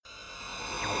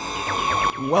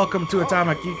Welcome to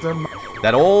Atomic Geekdom,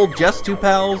 that old Just Two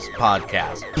Pals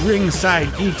podcast.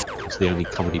 Ringside Geeks. It's the only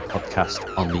comedy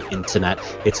podcast on the internet.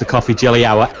 It's the Coffee Jelly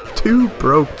Hour. Two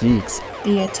Broke Geeks.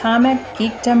 The Atomic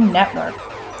Geekdom Network.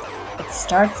 It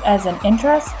starts as an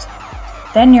interest,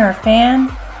 then you're a fan,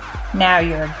 now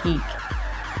you're a geek.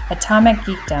 Atomic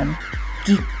Geekdom.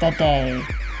 Geek the day.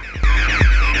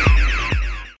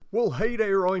 Well, hey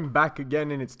there, I'm back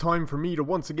again, and it's time for me to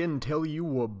once again tell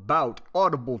you about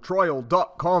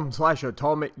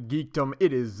audibletrial.com/atomicgeekdom.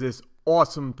 It is this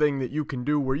awesome thing that you can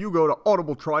do where you go to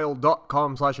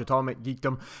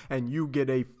audibletrial.com/atomicgeekdom and you get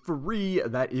a free,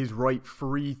 that is right,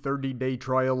 free 30-day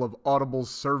trial of Audible's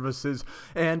services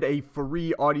and a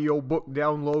free audiobook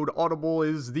download. Audible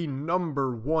is the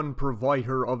 #1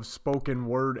 provider of spoken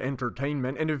word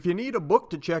entertainment, and if you need a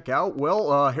book to check out,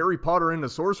 well, Harry Potter and the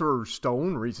Sorcerer's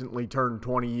Stone recently turned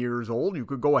 20 years old. You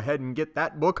could go ahead and get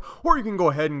that book, or you can go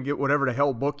ahead and get whatever the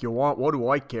hell book you want. What do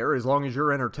I care? As long as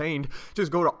you're entertained,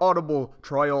 just go to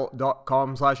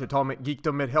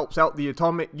audibletrial.com/atomicgeekdom. It helps out the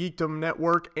Atomic Geekdom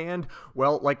Network, and,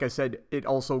 well, like I said, it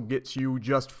also gets you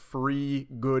just free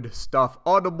good stuff.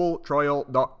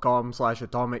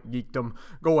 audibletrial.com/atomicgeekdom.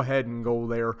 Go ahead and go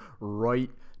there right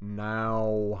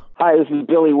now. Hi, this is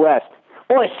Billy West.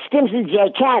 Or Stimson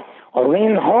J. Cat. Or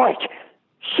Lynn Hort.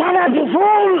 Shut up, you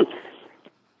fool!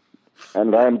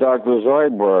 And I'm Dr.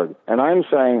 Zoidberg, and I'm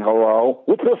saying hello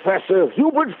with Professor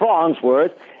Hubert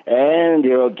Farnsworth and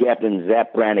your old Captain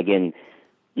Zap Brannigan.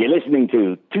 You're listening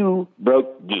to Two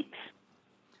Broke Geeks.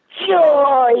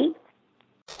 Joy!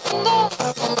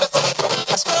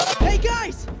 Hey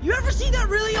guys, you ever seen that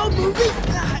really old movie?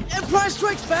 Empire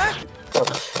Strikes Back?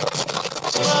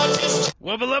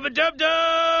 Wubba lubba dub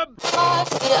dub!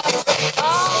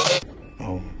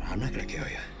 Oh, I'm not gonna kill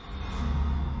you.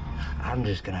 I'm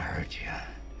just gonna hurt you.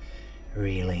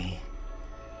 Really,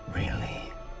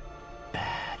 really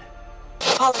bad.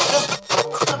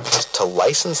 To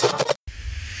license it.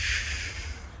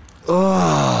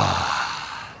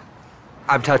 Oh,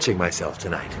 I'm touching myself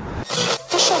tonight.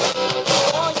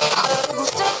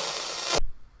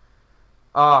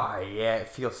 Oh, yeah, it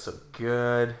feels so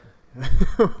good.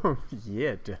 Yeah,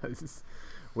 it does.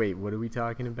 Wait, what are we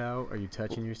talking about? Are you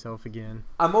touching yourself again?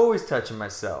 I'm always touching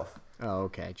myself. Oh,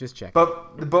 okay. Just check.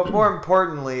 But more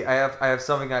importantly, I have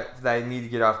something that I need to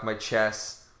get off my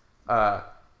chest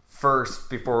first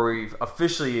before we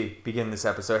officially begin this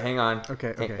episode. Hang on.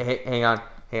 Okay. Hang on.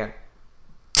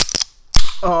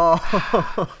 Oh.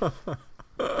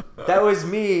 That was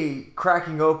me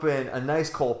cracking open a nice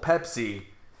cold Pepsi.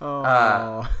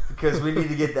 Oh. Because we need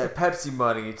to get that Pepsi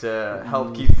money to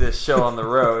help keep this show on the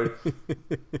road.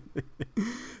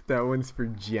 That one's for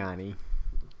Johnny.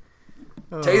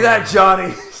 Take that,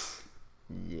 Johnny.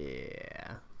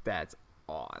 Yeah, that's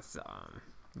awesome.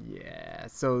 Yeah,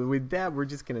 so with that, we're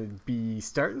just going to be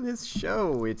starting this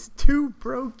show. It's Two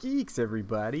Broke Geeks,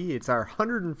 everybody. It's our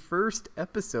 101st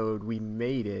episode. We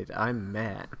made it. I'm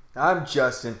Matt. I'm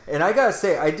Justin. And I got to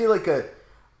say, I did like a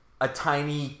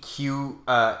tiny, cute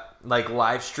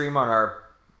live stream on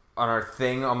our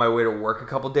thing on my way to work a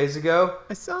couple days ago.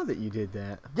 I saw that you did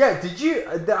that. Yeah, did you?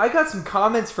 I got some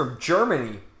comments from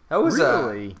Germany. That was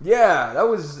really? Yeah, that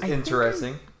was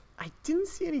interesting. I didn't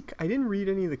see any. I didn't read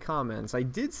any of the comments. I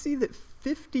did see that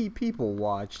 50 people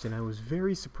watched, and I was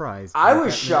very surprised. I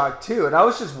was shocked too, and I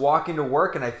was just walking to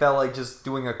work, and I felt like just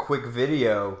doing a quick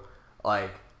video,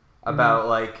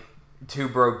 about Two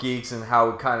Broke Geeks and how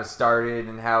it kind of started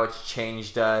and how it's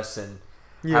changed us, and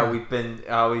how we've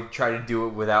tried to do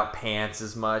it without pants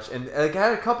as much. And I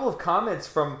had a couple of comments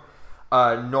from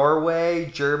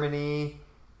Norway, Germany,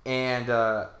 and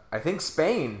I think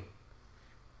Spain.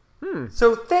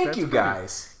 So thank you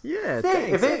guys. Yeah,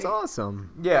 thanks. That's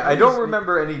awesome. Yeah, I don't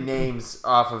remember any names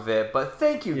off of it, but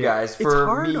thank you guys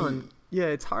for me.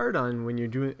 It's hard on when you're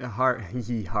doing hard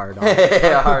on. Hard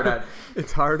on.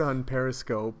 It's hard on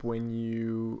Periscope when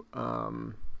you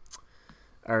are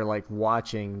like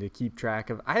watching to keep track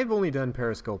of. I've only done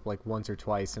Periscope like once or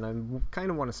twice, and I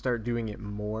kind of want to start doing it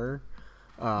more.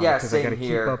 Same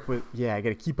here. I got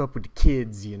to keep up with the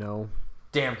kids, you know.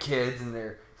 Damn kids and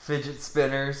their fidget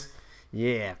spinners.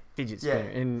 Yeah, fidget spinner.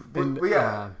 And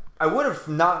I would have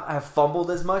not have fumbled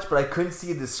as much, but I couldn't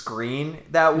see the screen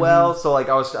that well. So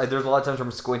there's a lot of times where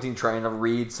I'm squinting trying to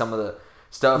read some of the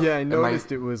stuff. Yeah, I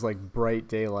noticed it was like bright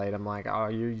daylight. I'm like, oh,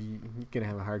 you're gonna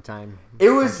have a hard time.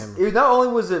 Not only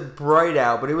was it bright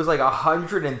out, but it was like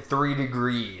 103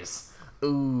 degrees.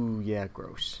 Ooh, yeah,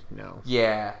 gross. No.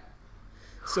 Yeah.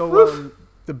 So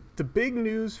the big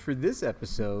news for this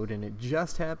episode, and it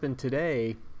just happened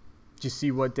today. Did you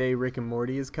see what day Rick and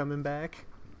Morty is coming back?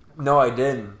 No, I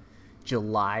didn't.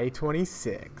 July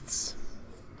 26th.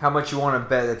 How much you want to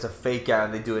bet it's a fake out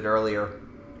and they do it earlier?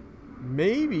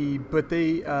 Maybe, but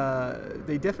they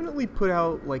definitely put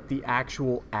out like the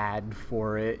actual ad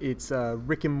for it. It's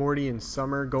Rick and Morty and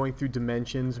Summer going through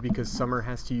dimensions because Summer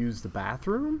has to use the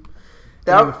bathroom.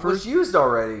 That was used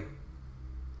already.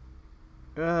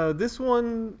 This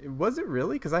one, was it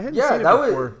really? Because I hadn't seen it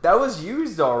before. That was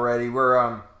used already.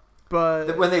 Where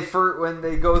but when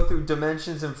they go through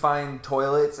dimensions and find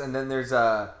toilets, and then there's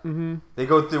they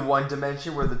go through one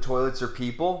dimension where the toilets are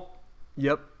people.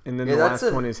 Yep, and then the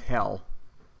last one is hell.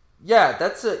 Yeah,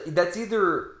 that's like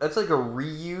a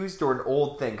reused or an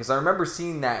old thing, because I remember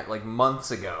seeing that like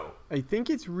months ago. I think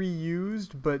it's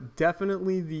reused, but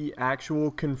definitely the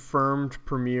actual confirmed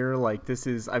premiere. Like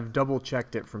I've double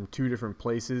checked it from 2 different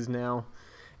places now,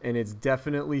 and it's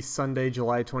definitely Sunday,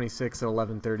 July 26th at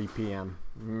 11:30 p.m.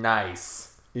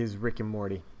 Nice. Is Rick and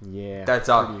Morty? Yeah, that's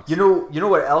awesome. You know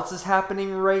what else is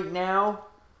happening right now?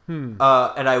 And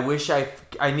I wish I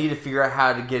need to figure out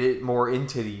how to get it more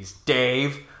into these,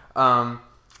 Dave.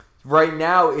 Right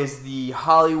now is the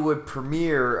Hollywood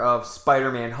premiere of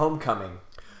Spider-Man: Homecoming.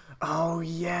 Oh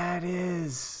yeah, it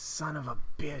is. Son of a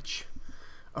bitch.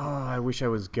 Oh, I wish I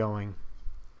was going.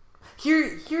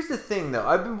 Here's the thing though.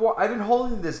 I've been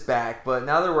holding this back, but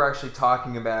now that we're actually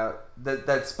talking about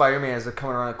that Spider-Man is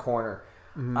coming around the corner,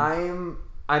 I'm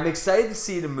excited to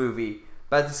see the movie,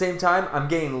 but at the same time, I'm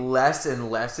getting less and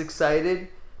less excited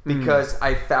because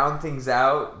I found things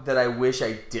out that I wish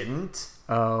I didn't.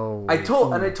 Oh. I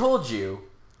told you.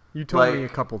 You told me a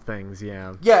couple things,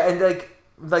 yeah. Yeah, and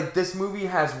like this movie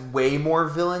has way more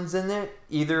villains in it.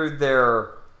 Either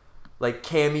they're like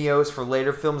cameos for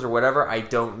later films or whatever, I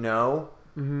don't know.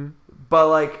 But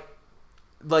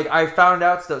like I found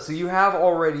out stuff. So you have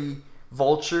already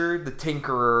Vulture, the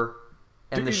Tinkerer,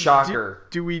 and the Shocker.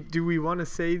 Do we want to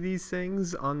say these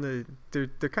things on the?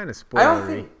 They're kind of spoilery. I don't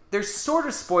think they're sort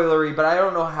of spoilery, but I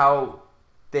don't know how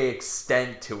they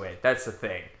extend to it. That's the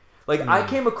thing. Like I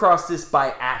came across this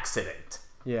by accident.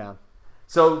 Yeah.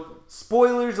 So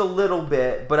spoilers a little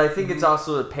bit, but I think it's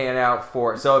also to pan out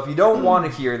for. So if you don't want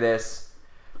to hear this,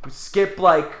 skip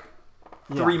like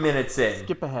 3 minutes in.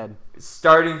 Skip ahead.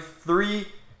 Starting 3,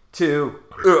 2,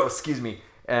 excuse me,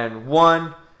 and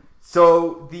 1.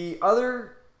 So the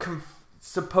other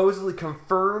supposedly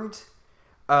confirmed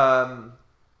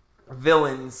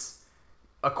villains,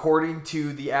 according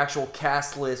to the actual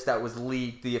cast list that was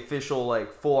leaked, the official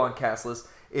like full-on cast list,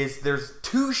 is there's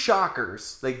 2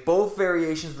 Shockers, like both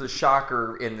variations of the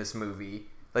Shocker in this movie,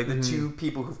 like the 2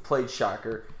 people who've played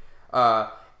Shocker,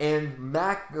 and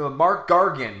Mark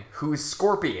Gargan, who is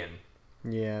Scorpion.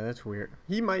 Yeah, that's weird.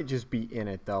 He might just be in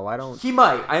it though. He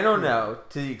might. I don't know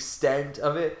to the extent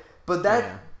of it, but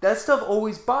that stuff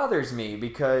always bothers me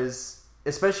because,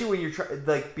 especially when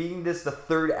you're being this the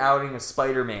third outing of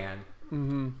Spider-Man.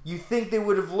 You think they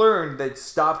would have learned that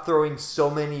stop throwing so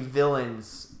many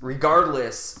villains,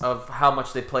 regardless of how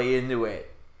much they play into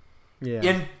it,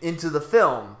 into the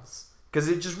films, because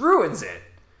it just ruins it.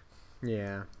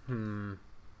 Yeah.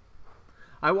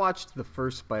 I watched the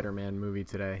first Spider-Man movie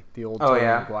today, the old Tobey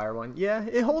Maguire one. Yeah,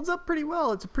 it holds up pretty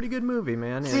well. It's a pretty good movie,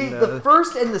 man. See, the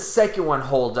first and the second one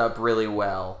hold up really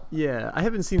well. Yeah, I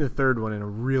haven't seen the third one in a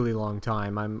really long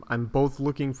time. I'm both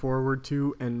looking forward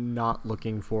to and not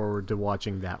looking forward to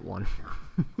watching that one.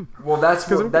 Well, that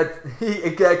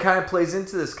kind of plays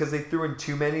into this because they threw in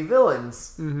too many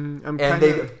villains,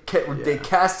 they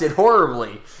cast it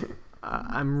horribly.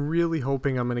 I'm really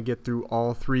hoping I'm going to get through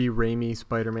all 3 Raimi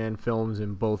Spider-Man films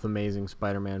and both Amazing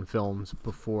Spider-Man films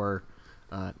before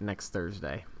next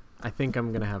Thursday. I think I'm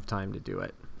going to have time to do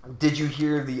it. Did you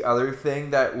hear the other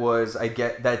thing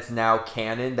that's now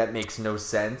canon that makes no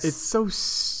sense? It's so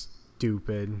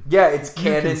stupid. Yeah, it's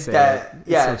canon that...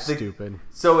 It's so stupid.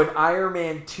 So in Iron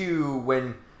Man 2,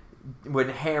 when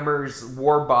Hammer's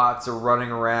warbots are running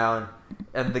around...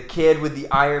 And the kid with the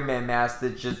Iron Man mask,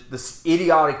 this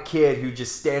idiotic kid who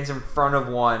just stands in front of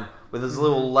one with his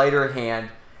little lighter hand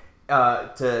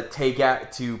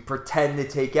to pretend to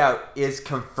take out, is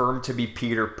confirmed to be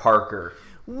Peter Parker.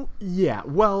 Yeah,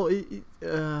 well,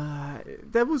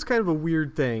 that was kind of a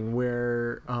weird thing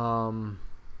where,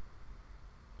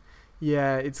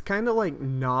 it's kind of like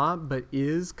not, but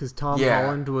is, because Tom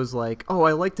Holland was like, oh,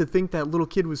 I like to think that little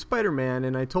kid was Spider-Man,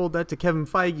 and I told that to Kevin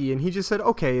Feige, and he just said,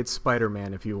 okay, it's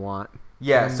Spider-Man if you want.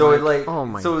 Yeah, so oh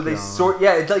my God. They it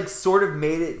sort of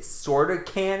made it sort of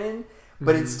canon,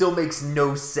 but it still makes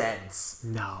no sense.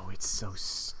 No, it's so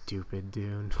stupid,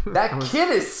 dude. That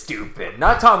kid is stupid.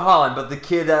 Not Tom Holland, but the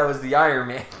kid that was the Iron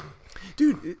Man.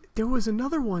 Dude, there was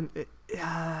another one...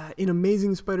 in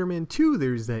Amazing Spider-Man 2,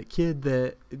 there's that kid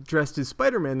that dressed as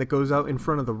Spider-Man that goes out in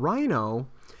front of the Rhino,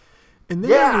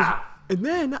 And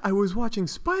then I was watching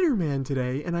Spider-Man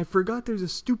today, and I forgot there's a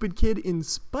stupid kid in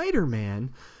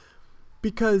Spider-Man.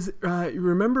 Because you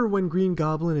remember when Green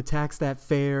Goblin attacks that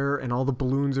fair and all the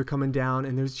balloons are coming down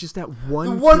and there's just that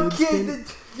one kid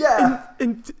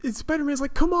and Spider-Man's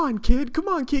like, come on, kid,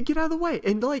 get out of the way.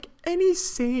 And like any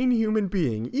sane human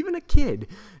being, even a kid,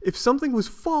 if something was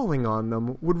falling on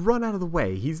them, would run out of the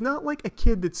way. He's not like a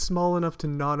kid that's small enough to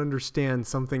not understand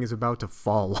something is about to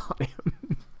fall on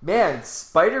him. Man,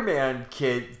 Spider-Man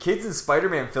kids in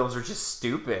Spider-Man films are just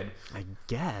stupid. I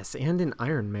guess, and in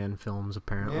Iron Man films,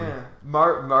 apparently. Yeah,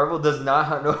 Marvel does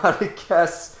not know how to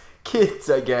cast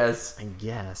kids, I guess.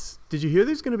 Did you hear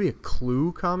there's going to be a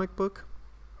Clue comic book?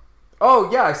 Oh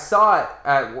yeah, I saw it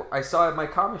at my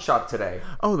comic shop today.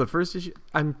 Oh, the first issue.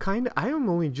 I am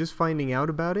only just finding out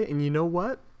about it, and you know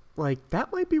what? Like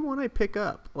that might be one I pick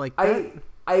up. Like I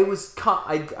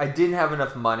didn't have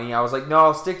enough money. I was like, no,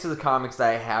 I'll stick to the comics that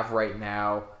I have right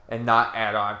now and not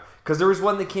add on. Because there was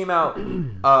one that came out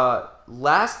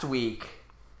last week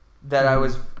that I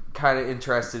was kind of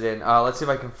interested in. Let's see if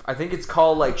I can. I think it's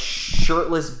called like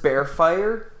Shirtless Bear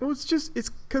Fighter. Well, it's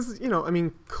because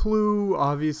Clue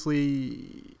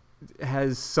obviously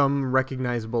has some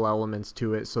recognizable elements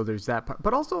to it, so there's that part.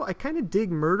 But also, I kind of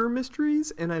dig murder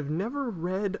mysteries, and I've never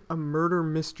read a murder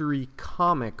mystery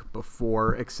comic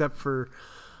before, except for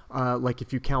like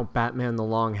if you count Batman the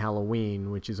Long Halloween,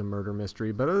 which is a murder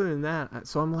mystery. But other than that,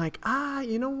 so I'm like,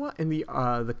 you know what? And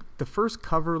the first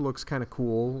cover looks kind of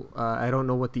cool. I don't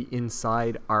know what the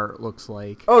inside art looks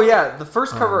like. Oh yeah, the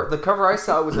first cover, the cover I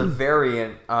saw was a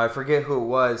variant. I forget who it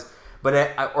was.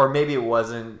 But or maybe it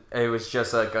wasn't. It was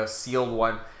just like a sealed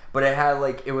one. But it had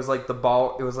like it was like the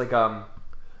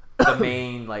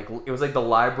main like it was like the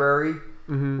library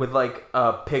with like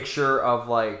a picture of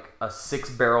like a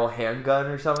 6-barrel handgun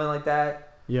or something like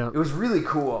that. Yeah, it was really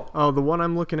cool. Oh, the one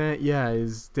I'm looking at,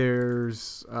 is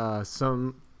there's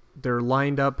they're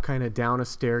lined up kind of down a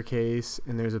staircase,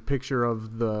 and there's a picture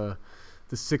of the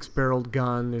 6-barreled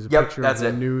gun. There's a picture of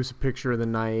the noose, a picture of the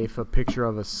knife, a picture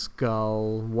of a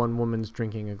skull. One woman's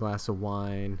drinking a glass of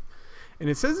wine. And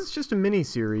it says it's just a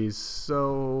mini-series,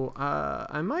 so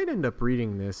I might end up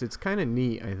reading this. It's kind of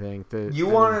neat, I think. You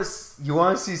want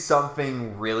to see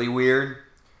something really weird?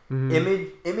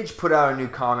 Image put out a new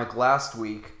comic last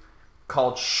week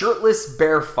called Shirtless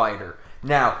Bear Fighter.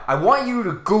 Now, I want you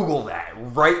to Google that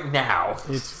right now.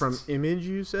 It's from Image,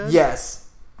 you said? Yes.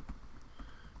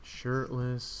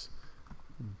 Shirtless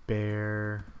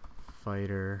Bear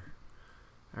Fighter.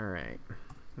 All right.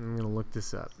 I'm going to look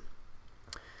this up.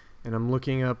 And I'm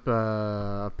looking up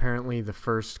apparently the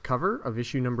first cover of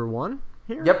issue number 1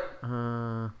 here. Yep.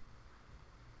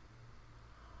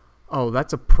 Oh,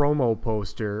 that's a promo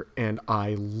poster, and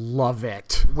I love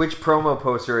it. Which promo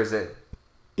poster is it?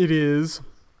 It is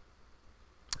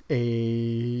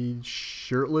a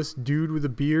shirtless dude with a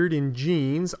beard in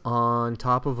jeans on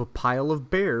top of a pile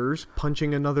of bears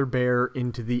punching another bear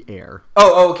into the air.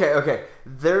 Oh, okay.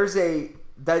 There's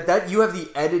that you have the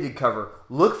edited cover.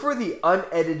 Look for the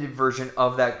unedited version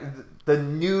of that, the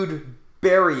nude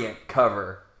variant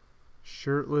cover.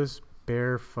 Shirtless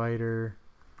Bear Fighter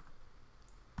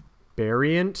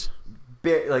variant?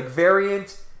 Like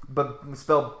variant, but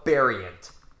spelled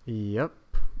variant. Yep,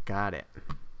 got it.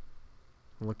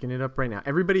 Looking it up right now.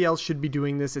 Everybody else should be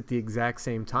doing this at the exact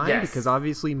same time, because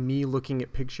obviously me looking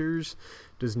at pictures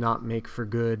does not make for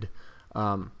good.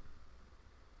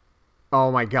 Oh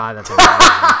my god, that's amazing,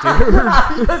 dude.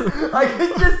 I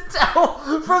can just tell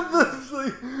from the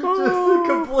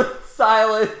complete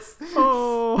silence.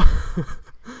 Oh,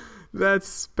 that's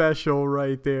special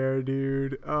right there,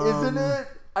 dude. Isn't it?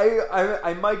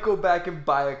 I might go back and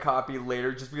buy a copy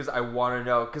later just because I want to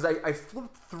know, because I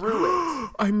flipped through it.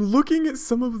 I'm looking at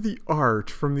some of the art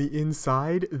from the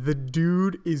inside. The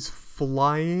dude is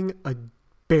flying a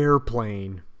bear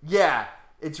plane. Yeah,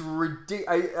 it's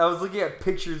ridiculous. I was looking at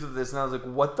pictures of this and I was like,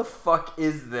 what the fuck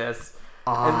is this?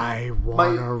 I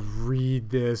want to read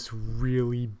this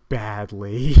really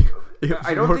badly.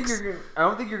 I don't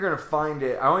think you're gonna find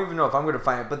it. I don't even know if I'm gonna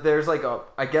find it. But there's like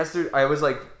I was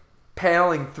like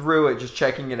paneling through it, just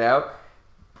checking it out,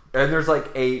 and there's like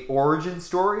a origin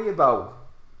story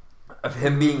of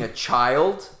him being a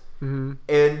child, and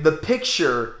the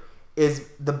picture is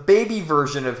the baby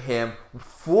version of him,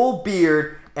 full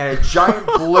beard and a giant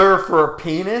blur for a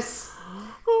penis.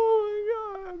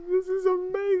 Oh my god, this is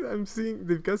amazing! I'm seeing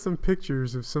they've got some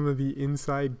pictures of some of the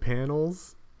inside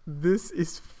panels. This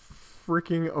is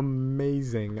freaking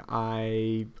amazing.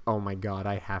 Oh my god,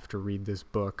 I have to read this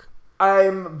book.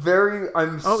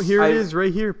 Oh, here it is,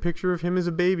 right here. Picture of him as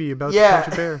a baby about to punch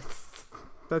a bear.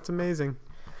 That's amazing.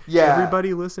 Yeah.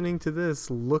 Everybody listening to this,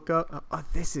 look up.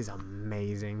 This is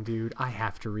amazing, dude. I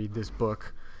have to read this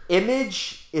book.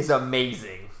 Image is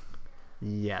amazing.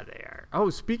 Yeah, they are.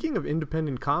 Oh, speaking of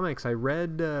independent comics, I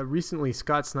read recently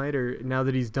Scott Snyder, now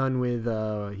that he's done with,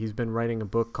 he's been writing a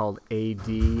book called AD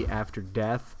After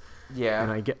Death.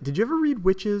 Yeah. And did you ever read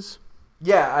Witches?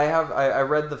 Yeah, I have. I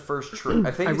read the first trade.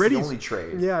 I think it's the only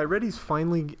trade. Yeah, I read he's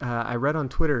finally, I read on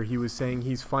Twitter, he was saying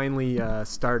he's finally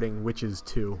starting Witches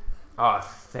 2. Oh,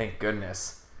 thank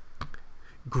goodness.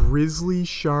 Grizzly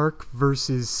shark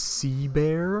versus sea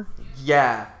bear?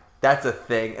 Yeah. That's a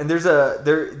thing, and there's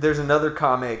another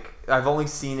comic. I've only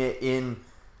seen it in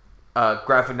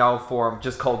graphic novel form,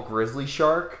 just called Grizzly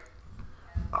Shark.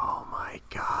 Oh my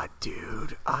god,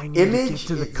 dude! I need to get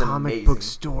to the comic amazing. book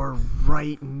store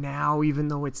right now, even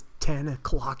though it's 10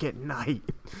 o'clock at night.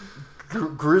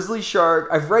 Grizzly Shark.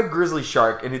 I've read Grizzly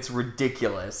Shark, and it's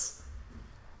ridiculous.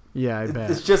 Yeah, I bet.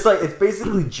 It's just like it's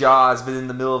basically Jaws, but in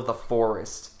the middle of the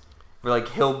forest. Where like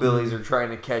hillbillies are trying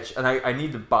to catch, and I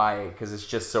need to buy it because it's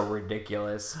just so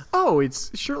ridiculous. Oh, it's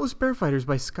Shirtless Bear Fighters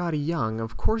by Scotty Young.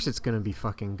 Of course it's gonna be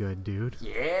fucking good, dude.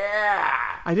 Yeah.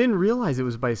 I didn't realize it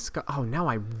was by Scott. Oh, now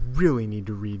I really need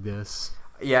to read this.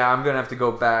 Yeah, I'm gonna have to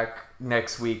go back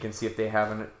next week and see if they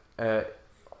have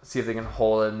see if they can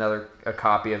hold a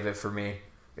copy of it for me,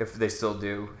 if they still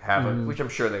do have it, which I'm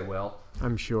sure they will.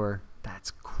 I'm sure. That's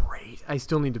great. I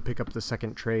still need to pick up the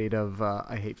second trade of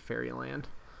I Hate Fairyland.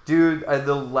 Dude,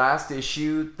 the last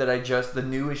issue the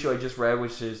new issue I just read,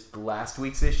 which is last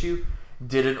week's issue,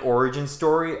 did an origin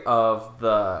story of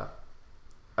the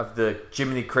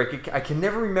Jiminy Cricket. I can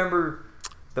never remember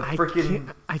the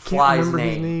freaking I can't fly's remember name.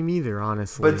 his name either,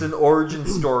 honestly. But it's an origin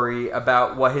story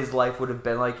about what his life would have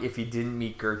been like if he didn't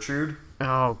meet Gertrude.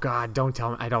 Oh God! Don't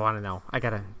tell me. I don't want to know. I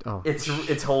gotta. Oh, it's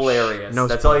hilarious. No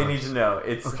That's all you spoilers. need to know.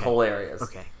 It's hilarious.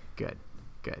 Okay. Good.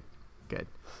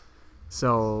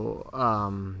 So,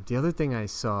 the other thing I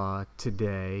saw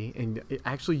today, and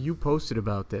actually you posted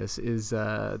about this, is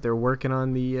they're working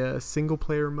on the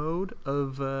single-player mode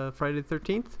of Friday the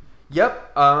 13th.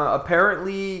 Yep.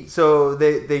 Apparently, so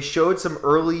they showed some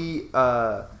early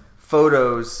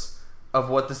photos of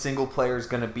what the single player is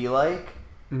going to be like,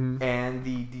 and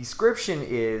the description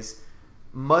is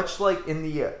much like in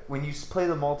the when you play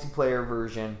the multiplayer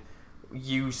version,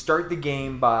 you start the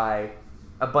game by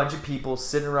a bunch of people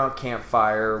sitting around a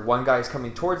campfire. One guy's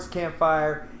coming towards the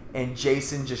campfire, and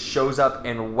Jason just shows up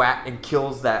and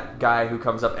kills that guy who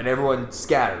comes up, and everyone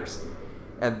scatters.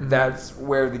 And that's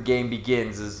where the game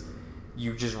begins, is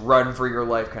you just run for your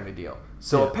life kind of deal.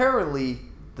 So apparently,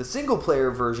 the single-player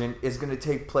version is going to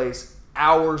take place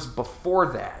hours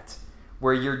before that,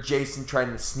 where you're Jason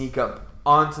trying to sneak up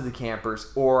onto the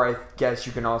campers, or I guess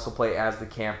you can also play as the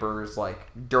campers, like,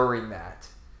 during that.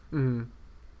 Mm-hmm.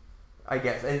 I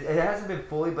guess. It hasn't been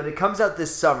fully, but it comes out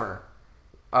this summer.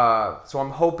 So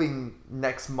I'm hoping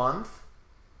next month.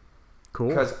 Cool.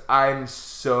 Because I'm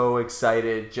so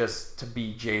excited just to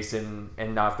be Jason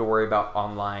and not have to worry about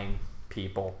online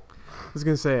people. I was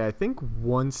going to say, I think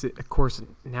of course,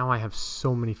 now I have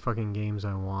so many fucking games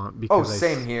I want. Because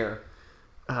same here.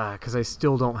 Because I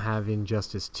still don't have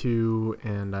Injustice 2,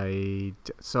 and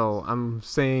so I'm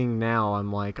saying now,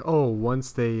 I'm like,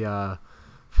 once they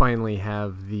finally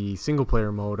have the single player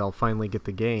mode, I'll finally get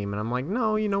the game. And I'm like,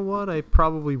 no, you know what? I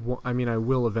probably I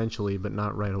will eventually, but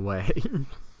not right away.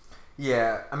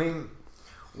 Yeah, I mean,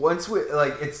 once we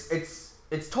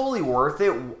it's totally worth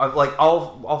it.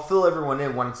 I'll fill everyone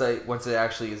in once it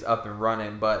actually is up and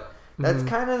running. But that's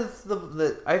kind of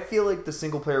the I feel like the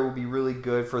single player will be really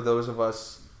good for those of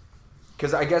us,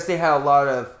 because I guess they had a lot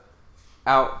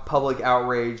of public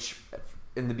outrage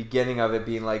in the beginning of it,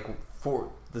 being like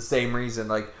for the same reason,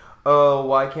 like,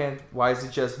 why is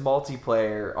it just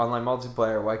multiplayer, online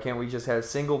multiplayer? Why can't we just have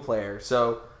single player?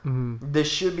 So this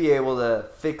should be able to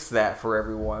fix that for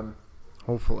everyone.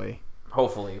 Hopefully,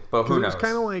 but who knows? It was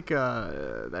kind of like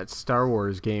that Star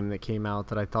Wars game that came out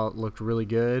that I thought looked really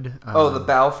good. The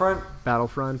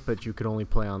Battlefront, but you could only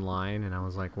play online, and I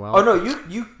was like, well. Oh no,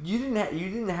 you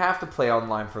didn't have to play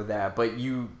online for that, but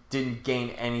you didn't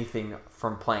gain anything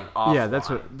from playing offline. Yeah, that's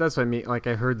what I mean. Like,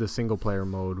 I heard the single player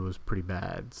mode was pretty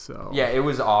bad, so. Yeah, it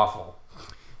was awful.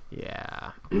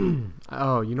 Yeah.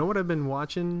 Oh, you know what I've been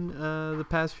watching the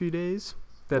past few days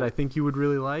that I think you would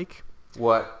really like?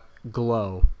 What?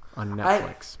 Glow on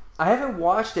Netflix. I haven't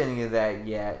watched any of that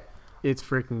yet. It's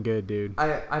freaking good, dude.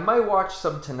 I might watch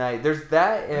some tonight. There's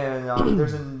that, and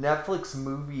there's a Netflix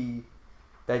movie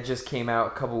that just came out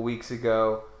a couple weeks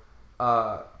ago.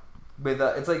 With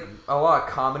it's like a lot of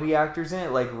comedy actors in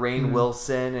it, like Rainn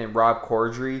Wilson and Rob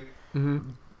Corddry.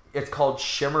 It's called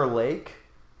Shimmer Lake.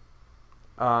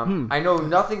 I know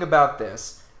nothing about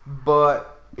this,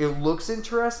 but it looks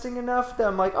interesting enough that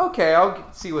I'm like, okay,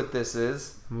 I'll see what this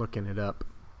is. I'm looking it up.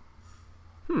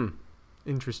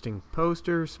 Interesting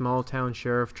poster. Small town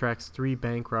sheriff tracks 3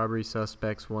 bank robbery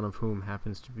suspects, one of whom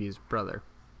happens to be his brother.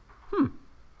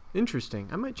 Interesting.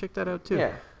 I might check that out too.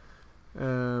 Yeah.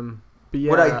 But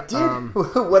yeah,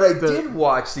 what I did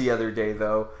watch the other day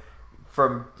though,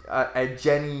 from at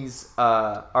Jenny's,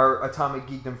 our Atomic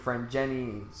Geekdom friend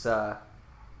Jenny's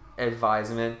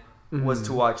advisement, was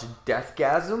to watch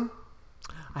Deathgasm.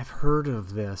 I've heard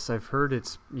of this. I've heard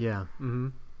it's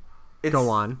Go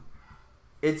on.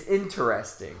 It's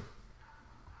interesting.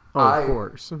 Of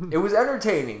course. It was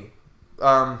entertaining.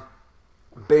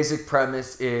 Basic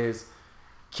premise is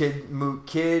kid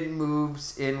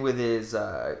moves in with his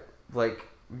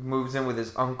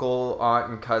uncle, aunt,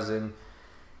 and cousin.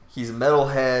 He's a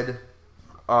metalhead.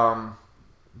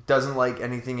 Doesn't like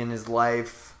anything in his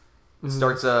life.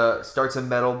 Starts a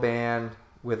metal band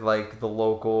with like the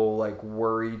local like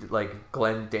worried like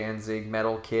Glenn Danzig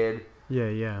metal kid.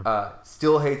 Yeah.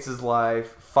 Still hates his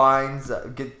life. Finds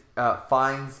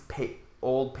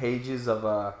old pages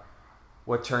of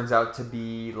what turns out to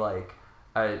be like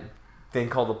a thing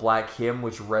called the Black Hymn,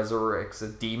 which resurrects a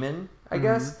demon, I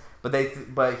guess. But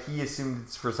he assumed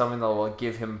it's for something that will like,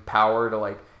 give him power to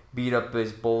like beat up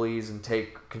his bullies and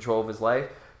take control of his life.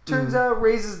 Turns out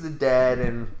raises the dead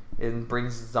and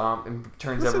brings and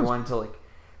turns everyone to like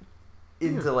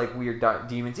into like weird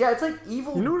demons. Yeah, it's like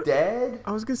Evil Dead.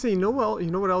 I was gonna say, you know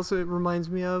what else it reminds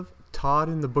me of? Todd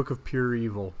in the Book of Pure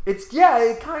Evil. It's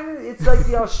like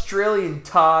the Australian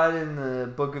Todd in the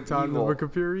Book of Todd Evil. in the Book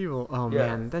of Pure Evil. Oh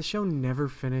man, that show never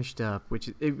finished up.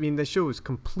 That show was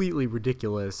completely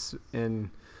ridiculous, and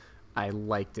I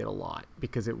liked it a lot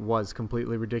because it was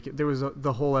completely ridiculous. There was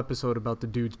the whole episode about the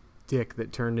dude's dick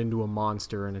that turned into a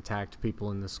monster and attacked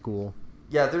people in the school.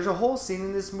 Yeah, there's a whole scene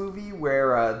in this movie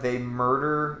where they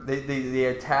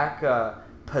attack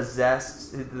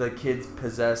the kid's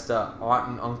possessed aunt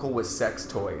and uncle with sex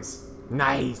toys.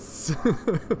 Nice.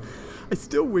 I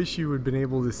still wish you had been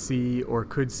able to see or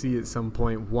could see at some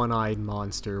point One-Eyed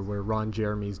Monster, where Ron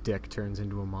Jeremy's dick turns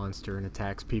into a monster and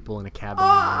attacks people in a cabin in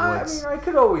the woods. I mean, I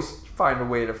could always find a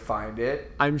way to find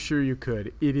it. I'm sure you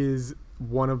could. It is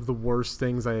one of the worst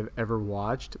things I have ever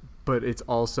watched, but it's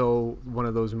also one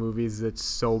of those movies that's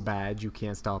so bad you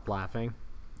can't stop laughing.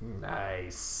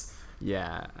 Nice.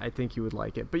 Yeah, I think you would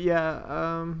like it. But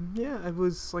I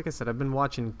was, like I said, I've been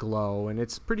watching Glow, and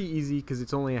it's pretty easy because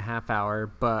it's only a half hour,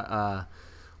 but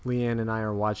Leanne and I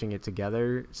are watching it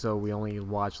together, so we only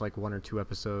watch like 1 or 2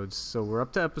 episodes. So we're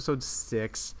up to episode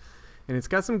 6, and it's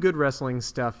got some good wrestling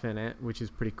stuff in it, which is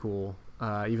pretty cool,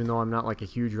 even though I'm not like a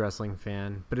huge wrestling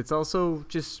fan. But it's also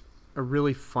just a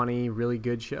really funny, really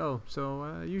good show.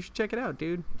 So you should check it out,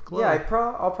 dude. Glow. Yeah,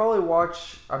 I'll probably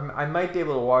watch. I might be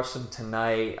able to watch them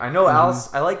tonight. I know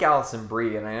Alice. I like Allison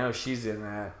Brie, and I know she's in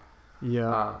that.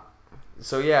 Yeah.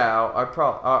 So yeah,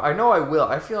 I know I will.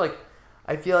 I feel like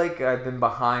I've been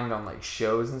behind on like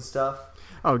shows and stuff.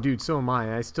 Oh, dude, so am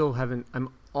I. I still haven't.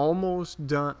 I'm almost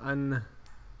done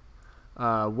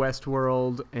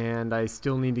Westworld, and I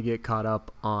still need to get caught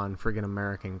up on friggin'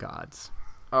 American Gods.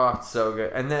 Oh, it's so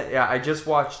good. And then I just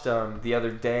watched the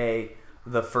other day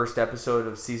the first episode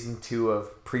of season 2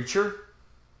 of Preacher.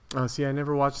 Oh, see, I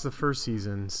never watched the first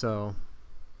season, so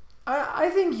I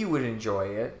think you would enjoy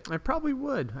it. I probably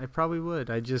would. It's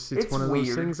one of weird.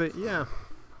 Those things that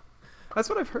that's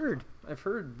what I've heard.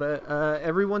 But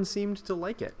everyone seemed to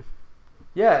like it.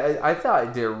 Yeah, I thought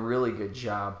it did a really good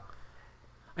job.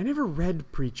 I never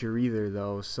read Preacher either,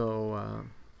 though, so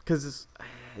because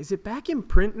is it back in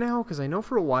print now? Because I know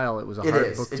for a while it was a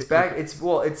hard book. It's back.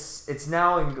 It's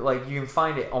now in like you can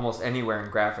find it almost anywhere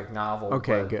in graphic novel.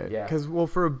 Okay, good. Yeah. Because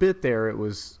for a bit there it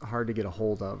was hard to get a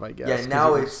hold of, I guess. Yeah,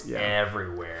 now it's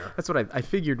everywhere. That's what I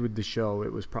figured with the show.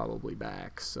 It was probably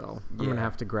back, so I'm gonna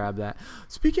have to grab that.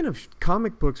 Speaking of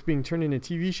comic books being turned into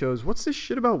TV shows, what's this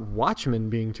shit about Watchmen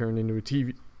being turned into a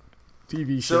TV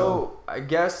show? So I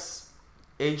guess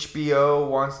HBO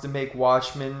wants to make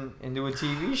Watchmen into a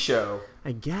TV show.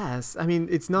 I guess. I mean,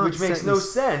 it's not. Which makes no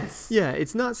sense. Yeah,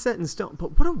 it's not set in stone.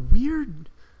 But what a weird.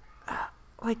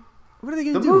 What are they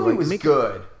going to do? The movie was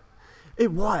good.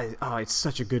 It was. Oh, it's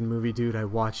such a good movie, dude. I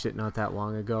watched it not that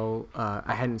long ago.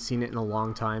 I hadn't seen it in a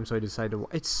long time, so I decided to.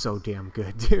 It's so damn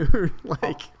good, dude.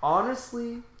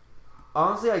 Honestly,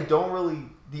 I don't really.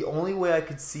 The only way I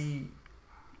could see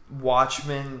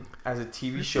Watchmen as a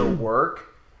TV show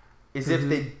work is if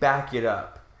they back it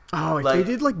up. Oh, if they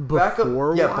did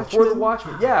before Watchmen? Before the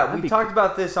Watchmen. Yeah, we talked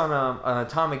about this on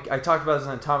Atomic. I talked about this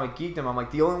on Atomic Geekdom. I'm like,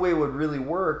 the only way it would really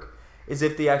work is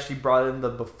if they actually brought in the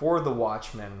Before the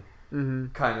Watchmen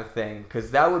kind of thing,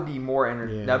 because that would be more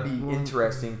that'd be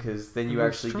interesting, because then you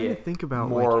actually get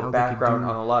more background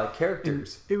on a lot of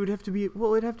characters. It would have to be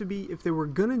if they were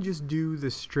gonna just do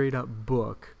the straight up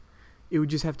book, it would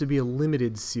just have to be a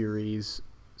limited series.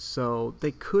 So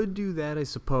they could do that, I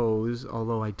suppose,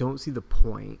 although I don't see the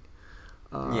point.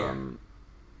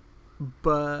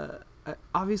 But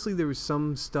obviously there was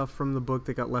some stuff from the book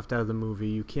that got left out of the movie.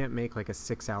 You can't make like a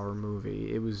 6-hour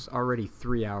movie. It was already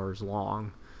 3 hours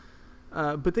long.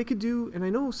 But they could do, and I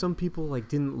know some people like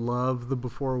didn't love the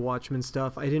Before Watchmen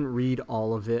stuff. I didn't read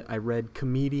all of it. I read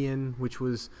Comedian, which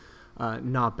was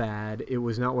not bad. It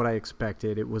was not what I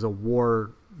expected. It was a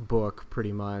war book,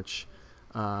 pretty much.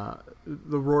 The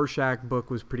Rorschach book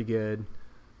was pretty good.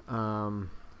 And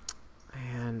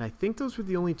I think those were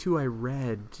the only two I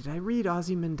read. Did I read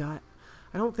Ozymandias?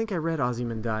 I don't think I read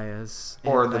Ozymandias.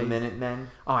 Or the Minutemen.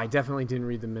 Oh, I definitely didn't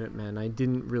read the Minutemen. I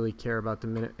didn't really care about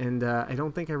the And I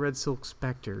don't think I read Silk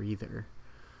Spectre either.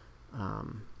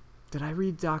 Did I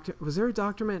read Was there a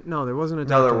Dr. No, there wasn't a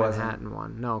Dr. Manhattan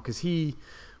one. No, because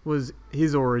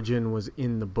his origin was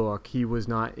in the book. He was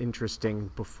not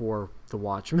interesting before the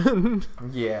Watchmen.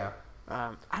 Yeah.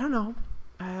 I don't know.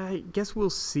 I guess we'll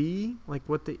see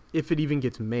if it even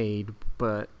gets made,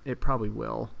 but it probably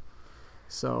will.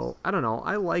 So, I don't know.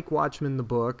 I like Watchmen the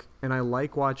book, and I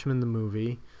like Watchmen the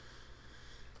movie.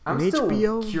 I'm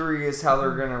still curious how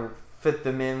they're going to fit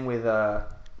them in in the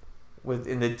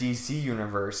DC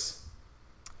universe.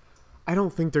 I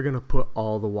don't think they're going to put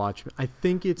all the Watchmen. I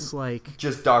think it's like...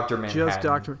 Just Dr. Manhattan. Just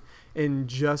Dr. And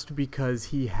just because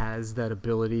he has that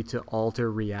ability to alter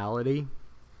reality.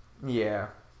 Yeah.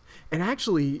 And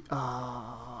actually,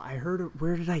 I heard...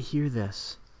 Where did I hear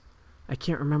this? I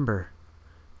can't remember.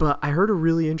 But I heard a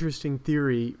really interesting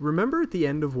theory. Remember at the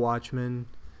end of Watchmen,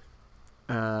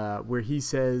 where he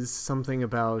says something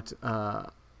about,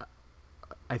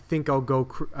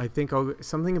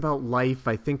 something about life.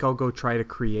 I think I'll go try to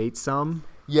create some.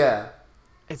 Yeah.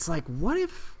 It's like, what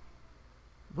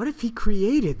if he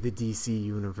created the DC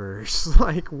universe?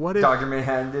 Like, what if Dr.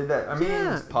 Manhattan did that? I mean,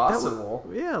 it's possible.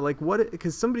 What?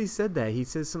 Because somebody said that. He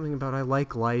says something about, I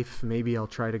like life. Maybe I'll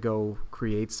try to go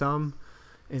create some.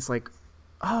 And it's like,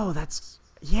 oh,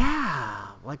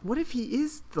 like, what if he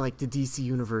is, like, the DC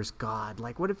Universe god?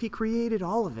 Like, what if he created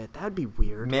all of it? That'd be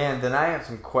weird. Man, then I have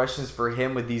some questions for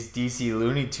him with these DC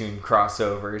Looney Tune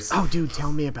crossovers. Oh, dude,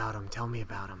 tell me about him.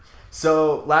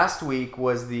 So, last week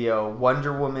was the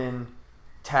Wonder Woman,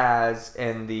 Taz,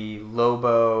 and the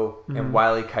Lobo and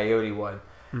Wile E. Coyote one.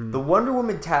 The Wonder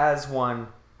Woman Taz one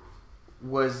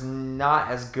was not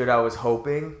as good I was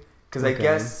hoping, because I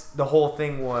guess the whole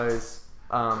thing was...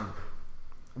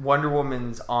 Wonder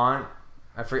Woman's aunt,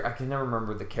 I can never remember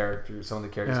some of the characters.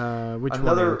 Which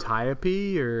one?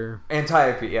 Antiope or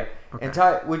Antiope? Yeah, okay.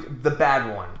 The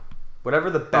bad one, whatever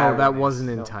the bad. Oh, that wasn't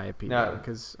Antiope. No,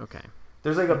 because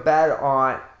there's like a bad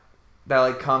aunt that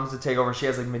like comes to take over. She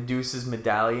has like Medusa's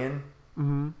medallion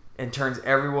and turns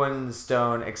everyone into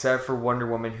stone except for Wonder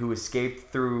Woman, who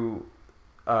escaped through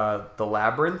the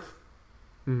labyrinth.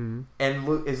 And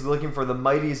is looking for the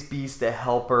mightiest beast to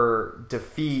help her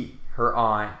defeat her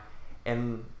aunt.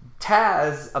 And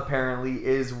Taz apparently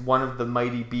is one of the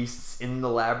mighty beasts in the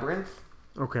labyrinth.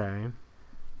 Okay.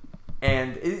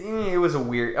 And it was a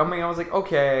weird... I mean, I was like,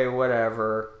 okay,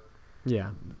 whatever. Yeah.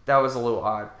 That was a little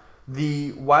odd.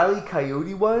 The Wile E.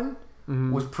 Coyote one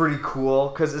was pretty cool,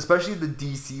 because especially the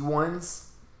DC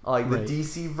ones, like the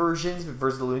DC versions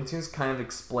versus the Looney Tunes, kind of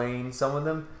explain some of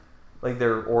them, like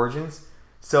their origins.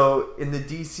 So, in the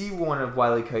DC one of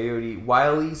Wile E. Coyote,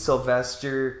 Wile E.,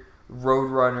 Sylvester,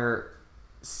 Roadrunner,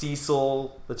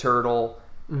 Cecil the Turtle,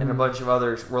 and a bunch of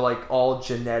others were like all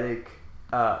genetic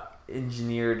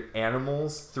engineered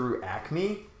animals through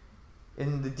Acme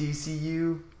in the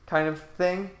DCU kind of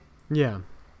thing. Yeah.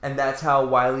 And that's how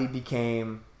Wile E.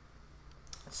 became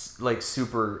like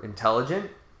super intelligent.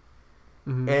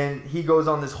 And he goes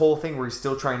on this whole thing where he's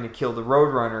still trying to kill the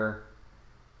Roadrunner,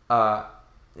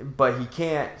 but he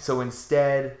can't. So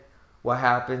instead, what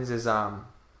happens is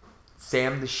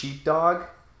Sam the Sheepdog,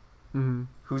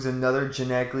 who's another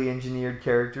genetically engineered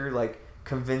character, like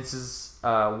convinces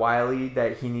Wile E.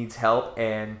 that he needs help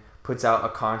and puts out a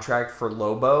contract for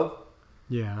Lobo.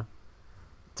 Yeah.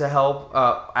 To help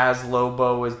as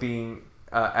Lobo was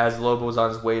on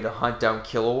his way to hunt down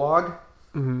Kilowog.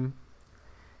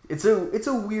 It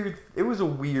was a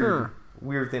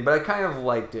weird thing, but I kind of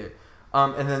liked it.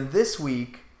 And then this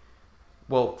week,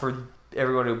 well, for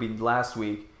everyone, it would be last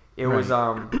week. It was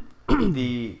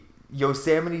the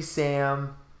Yosemite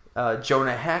Sam,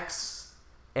 Jonah Hex,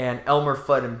 and Elmer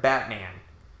Fudd and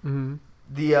Batman.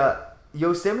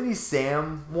 Yosemite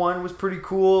Sam one was pretty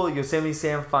cool. Yosemite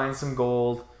Sam finds some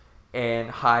gold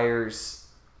and hires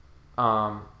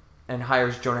Jonah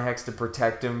Hex to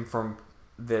protect him from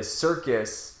this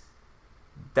circus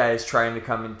that is trying to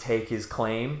come and take his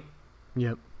claim.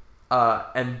 Yep.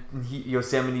 And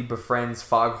Yosemite befriends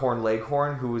Foghorn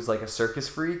Leghorn, who is like a circus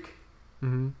freak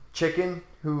chicken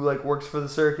who like works for the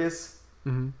circus.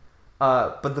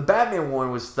 But the Batman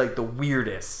one was like the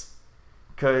weirdest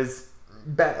because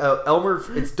Elmer.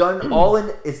 It's done all in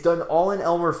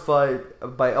Elmer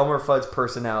Fudd by Elmer Fudd's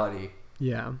personality.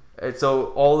 Yeah. And so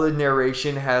all the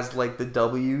narration has like the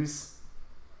W's,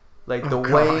 like the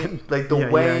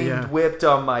God. Wayne whipped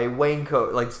on my Wayne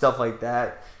coat, like stuff like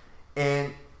that,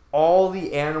 and all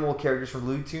the animal characters from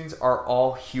Looney Tunes are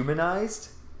all humanized,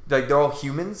 like they're all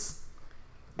humans,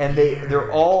 and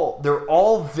they're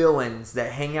all villains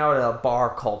that hang out at a bar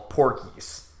called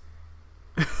Porky's.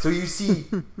 So you see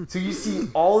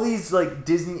all these like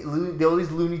all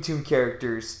these Looney Tune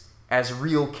characters as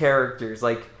real characters,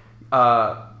 like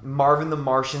Marvin the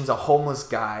Martian's a homeless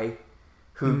guy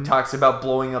who talks about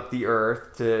blowing up the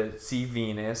Earth to see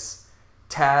Venus.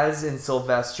 Taz and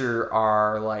Sylvester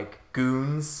are like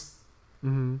goons.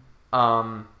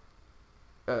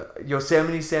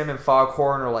 Yosemite Sam and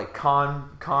Foghorn are like con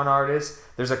artists.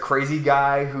 There's a crazy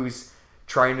guy who's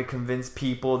trying to convince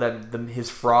people that his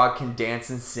frog can dance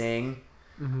and sing.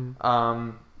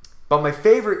 But my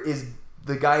favorite is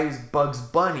the guy who's Bugs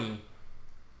Bunny,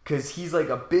 because he's like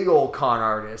a big old con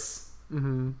artist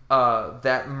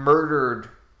that murdered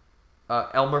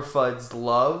Elmer Fudd's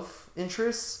love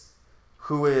interest,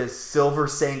 who is Silver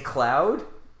St. Cloud.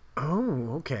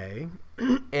 Oh, okay.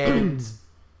 And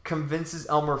convinces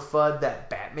Elmer Fudd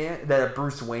that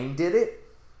Bruce Wayne did it.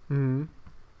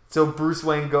 So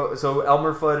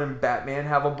Elmer Fudd and Batman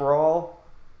have a brawl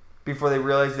before they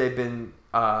realize they've been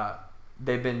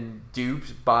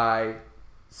duped by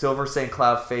Silver St.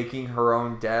 Cloud faking her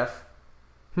own death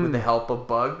with the help of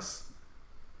Bugs.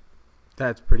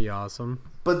 That's pretty awesome.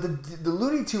 But the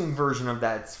Looney Tune version of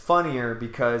that's funnier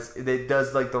because it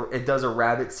does a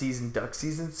rabbit season, duck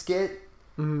season skit,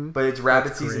 but it's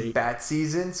rabbit season, bat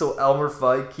season. So Elmer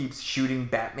Fudd keeps shooting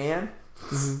Batman,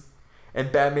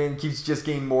 and Batman keeps just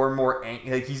getting more and more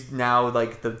angry. Like he's now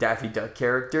like the Daffy Duck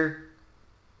character.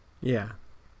 Yeah.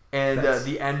 And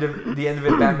the end of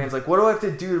it, Batman's like, "What do I have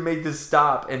to do to make this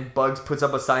stop?" And Bugs puts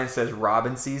up a sign that says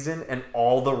 "Robin season," and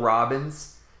all the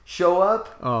Robins show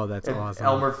up. Oh, that's and awesome.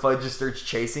 Elmer Fudd just starts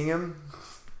chasing him.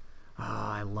 Oh,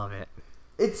 I love it.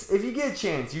 If you get a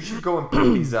chance, you should go and pick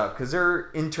these up because they're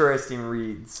interesting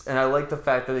reads, and I like the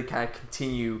fact that they kind of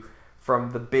continue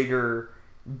from the bigger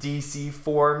DC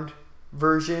formed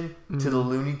version to the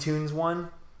Looney Tunes one.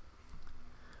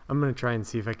 I'm gonna try and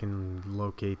see if I can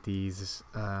locate these.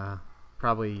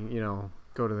 Probably,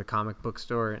 go to the comic book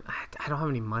store. I don't have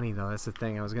any money though. That's the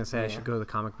thing. I was gonna say I should go to the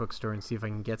comic book store and see if I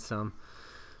can get some,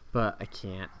 but I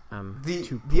can't. I'm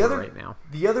too poor right now.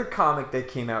 The other comic that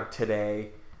came out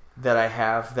today that I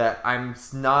have that I'm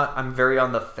very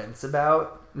on the fence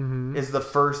about is the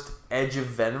first Edge of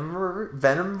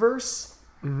Venomverse,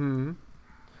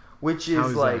 which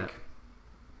is like. That?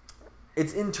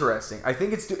 It's interesting. I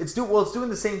think it's doing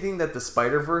the same thing that the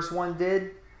Spider-Verse one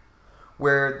did,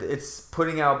 where it's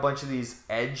putting out a bunch of these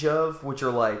which are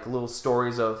like little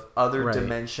stories of other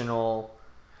dimensional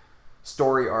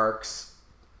story arcs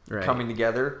coming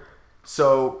together.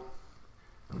 So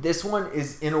this one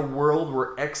is in a world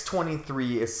where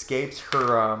X-23 escapes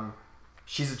her.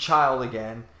 She's a child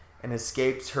again and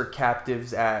escapes her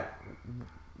captives at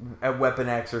Weapon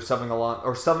X or something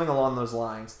along those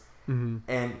lines,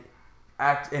 and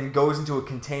goes into a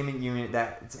containment unit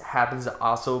that happens to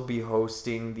also be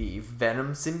hosting the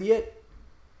Venom symbiote,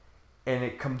 and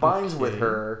it combines with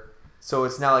her, so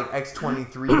it's now like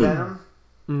X-23 Venom.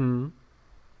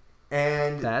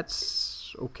 And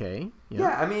that's okay.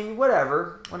 Yeah, I mean,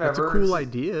 whatever. That's a cool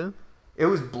idea. It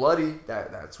was bloody.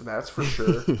 That's for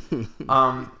sure.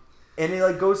 And it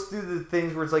like goes through the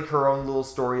things where it's like her own little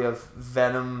story of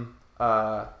Venom,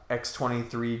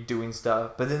 X-23 doing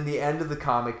stuff, but then the end of the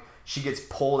comic, she gets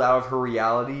pulled out of her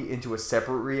reality into a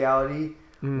separate reality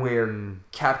where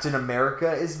Captain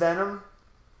America is Venom,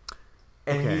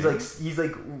 and he's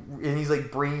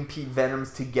like bringing Pete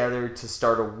Venoms together to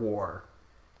start a war.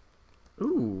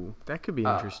 Ooh, that could be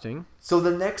interesting. So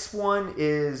the next one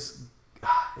is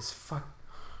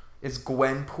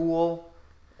Gwenpool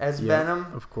as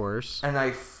Venom, of course, and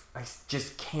I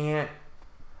just can't.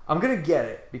 I'm gonna get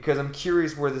it because I'm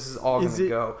curious where this is all gonna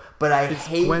go. But I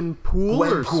hate Gwenpool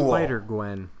or Spider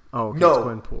Gwen. Oh, okay, no,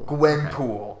 it's Gwenpool.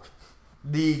 Gwenpool.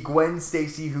 the Gwen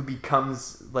Stacy who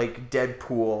becomes like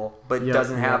Deadpool, but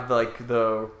doesn't have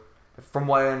from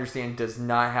what I understand, does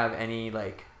not have any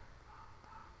like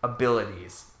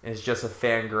abilities. It's just a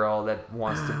fangirl that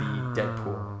wants to be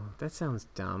Deadpool. That sounds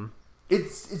dumb.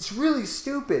 It's really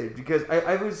stupid because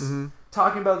I was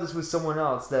talking about this with someone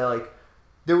else that like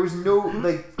there was no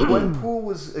like Gwenpool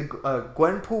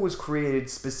was created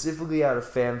specifically out of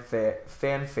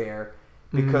fanfare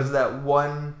because that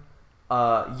one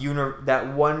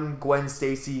Gwen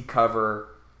Stacy cover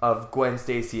of Gwen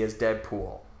Stacy as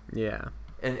Deadpool. Yeah.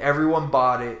 And everyone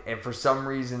bought it, and for some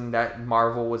reason that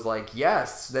Marvel was like,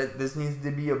 yes, that this needs to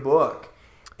be a book.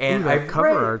 And that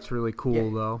cover art's really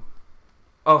cool though.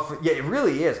 Oh, it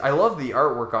really is. I love the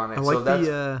artwork on it.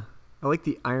 I like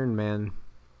the Iron Man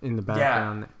in the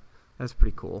background. Yeah. That's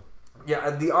pretty cool.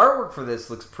 Yeah, the artwork for this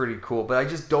looks pretty cool, but I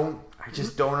just don't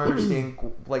understand.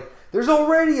 Like, there's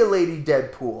already a Lady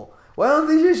Deadpool. Why don't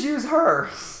they just use her?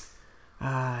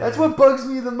 That's what bugs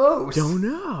me the most. Don't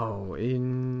know.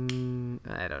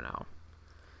 I don't know.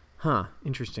 Huh?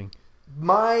 Interesting.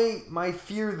 My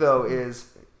fear though is,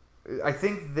 I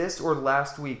think this or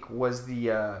last week was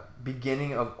the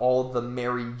beginning of all the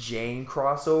Mary Jane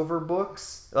crossover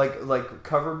books, like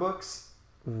cover books.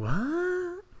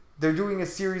 What? They're doing a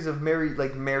series of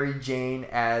Mary Jane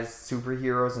as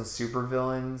superheroes and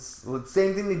supervillains.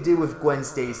 Same thing they did with Gwen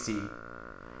Stacy.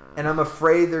 And I'm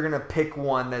afraid they're gonna pick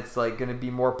one that's like gonna be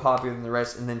more popular than the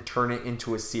rest, and then turn it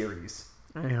into a series.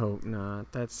 I hope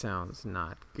not. That sounds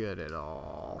not good at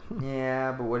all.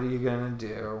 Yeah, but what are you gonna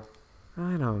do?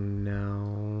 I don't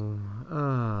know.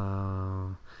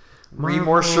 Read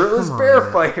more shirtless bear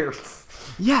fighters.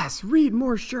 Yes, read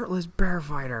more shirtless bear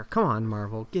fighter. Come on,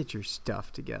 Marvel, get your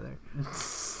stuff together.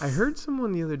 I heard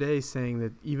someone the other day saying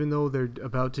that even though they're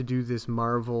about to do this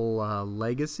Marvel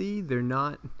Legacy, they're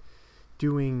not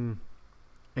doing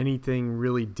anything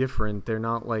really different. They're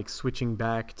not like switching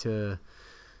back to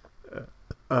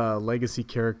legacy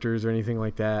characters or anything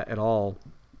like that at all.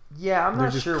 Yeah, I'm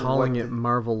not sure. They're just calling it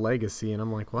Marvel Legacy, and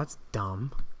I'm like, well, that's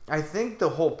dumb. I think the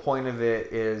whole point of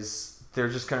it is they're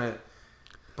just gonna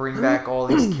bring back all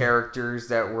these characters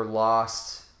that were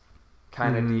lost,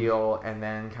 kind of deal, and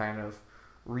then kind of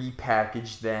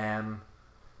repackage them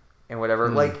and whatever.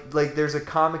 Like there's a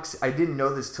comics. I didn't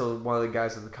know this till one of the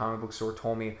guys at the comic book store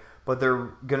told me, but they're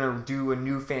gonna do a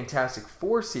new Fantastic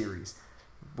Four series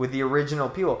with the original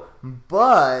people,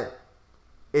 but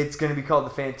it's gonna be called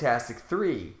the Fantastic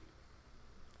 3.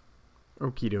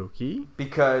 Okie dokie.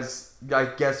 Because I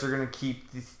guess they're gonna keep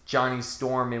Johnny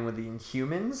Storm in with the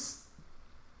Inhumans.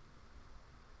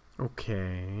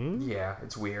 Okay. Yeah,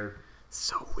 it's weird.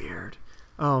 So weird.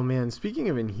 Oh man, speaking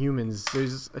of Inhumans,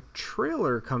 there's a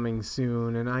trailer coming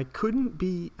soon, and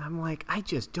I'm like, I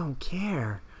just don't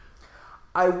care.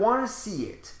 I want to see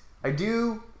it. I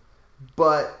do,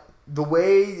 but the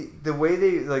way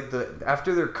they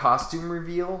after their costume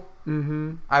reveal,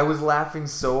 I was laughing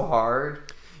so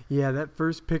hard. Yeah, that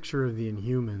first picture of the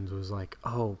Inhumans was like,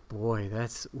 oh boy,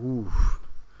 that's oof.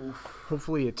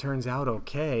 Hopefully it turns out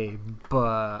okay,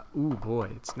 but ooh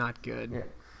boy, it's not good. Yeah.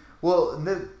 Well,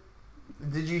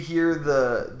 did you hear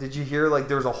like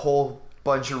there was a whole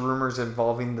bunch of rumors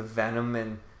involving the Venom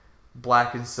and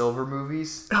Black and Silver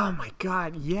movies? Oh my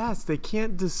god, yes, they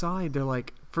can't decide. They're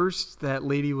like, first that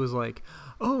lady was like,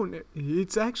 oh,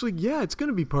 it's actually, yeah, it's going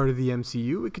to be part of the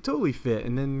MCU. It could totally fit.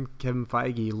 And then Kevin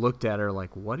Feige looked at her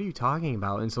like, what are you talking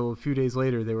about? And so a few days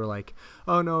later, they were like,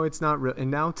 oh, no, it's not real.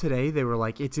 And now today, they were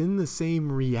like, it's in the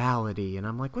same reality. And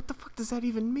I'm like, what the fuck does that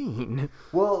even mean?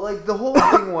 Well, like, the whole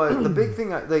thing was, the big thing,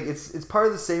 like, it's part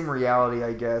of the same reality,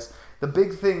 I guess. The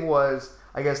big thing was,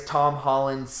 I guess Tom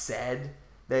Holland said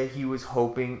that he was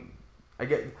hoping...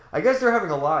 I guess they're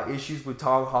having a lot of issues with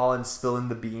Tom Holland spilling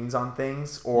the beans on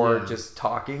things or just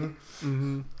talking.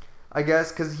 Mm-hmm. I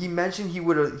guess because he mentioned he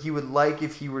would like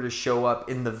if he were to show up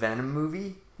in the Venom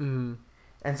movie, and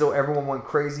so everyone went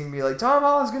crazy and be like, Tom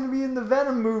Holland's going to be in the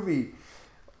Venom movie,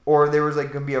 or there was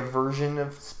like going to be a version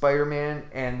of Spider-Man,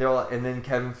 and then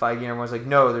Kevin Feige and everyone's like,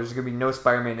 no, there's going to be no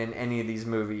Spider-Man in any of these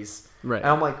movies. Right? And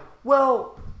I'm like,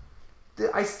 well,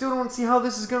 I still don't see how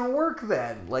this is going to work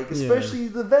then. Like, especially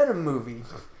the Venom movie.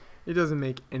 It doesn't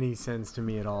make any sense to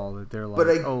me at all that they're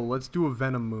like, let's do a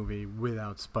Venom movie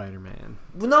without Spider-Man.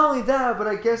 Well, not only that, but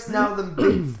I guess now the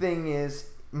big thing is,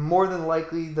 more than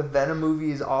likely, the Venom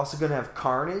movie is also going to have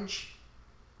Carnage.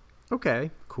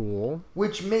 Okay, cool.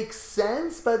 Which makes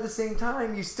sense, but at the same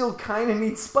time, you still kind of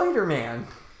need Spider-Man.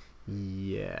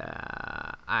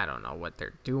 Yeah, I don't know what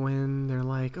they're doing. They're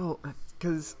like,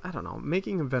 because, I don't know,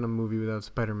 making a Venom movie without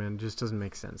Spider-Man just doesn't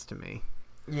make sense to me.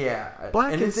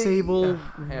 Black and Sable,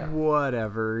 yeah.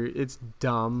 whatever. It's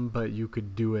dumb, but you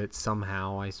could do it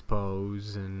somehow, I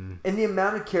suppose. And the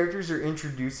amount of characters they're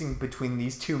introducing between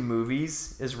these two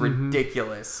movies is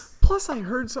ridiculous. Plus, I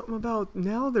heard something about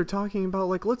now they're talking about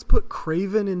like let's put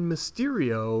Kraven and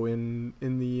Mysterio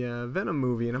in the Venom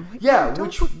movie, and I'm like,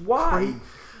 why?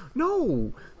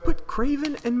 No, put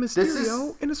Kraven and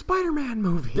Mysterio in a Spider-Man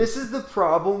movie. This is the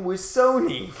problem with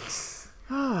Sony.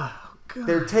 Oh, God.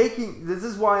 This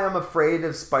is why I'm afraid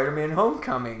of Spider-Man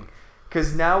Homecoming.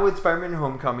 Because now with Spider-Man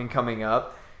Homecoming coming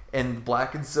up, and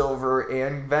Black and Silver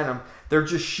and Venom, they're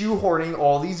just shoehorning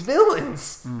all these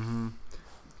villains. Mm-hmm.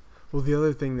 Well, the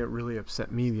other thing that really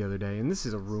upset me the other day, and this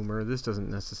is a rumor, this isn't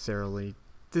necessarily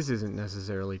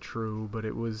true, but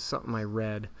it was something I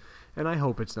read, and I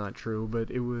hope it's not true, but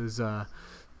it was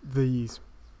the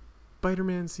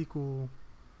Spider-Man sequel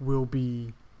will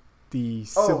be the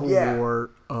Civil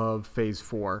War of Phase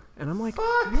 4. And I'm like,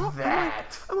 fuck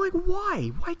that. I'm like,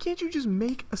 why? Why can't you just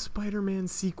make a Spider-Man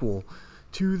sequel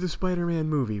to the Spider-Man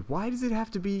movie? Why does it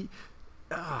have to be...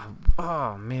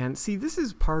 Oh, man. See, this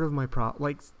is part of my problem.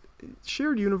 Like,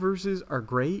 shared universes are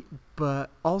great, but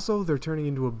also they're turning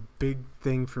into a big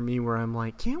thing for me where I'm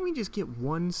like, can't we just get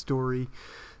one story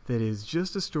that is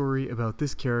just a story about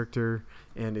this character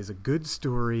and is a good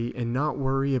story and not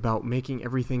worry about making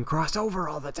everything cross over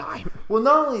all the time? Well,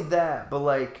 not only that, but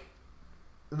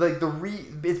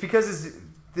it's because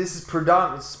this is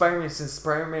predominant Spider-Man, since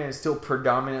Spider-Man is still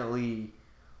predominantly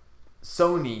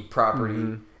Sony property.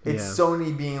 Mm-hmm. It's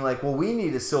Sony being like, well, we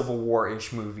need a Civil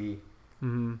War-ish movie.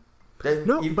 Mm-hmm.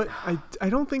 But I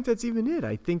don't think that's even it.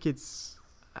 I think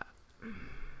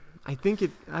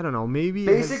I don't know, maybe...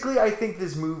 Basically, I think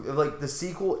this movie, like the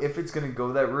sequel, if it's going to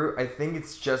go that route, I think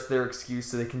it's just their excuse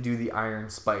so they can do the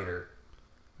Iron Spider.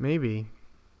 Maybe.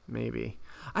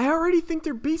 I already think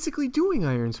they're basically doing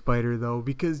Iron Spider, though,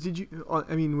 because did you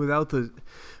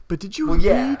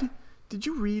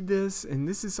read this? And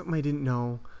this is something I didn't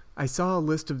know. I saw a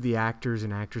list of the actors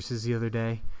and actresses the other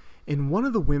day, and one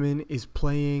of the women is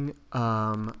playing...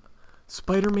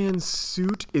 Spider-Man's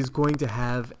suit is going to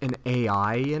have an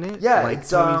AI in it. Yeah, like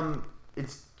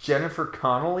it's Jennifer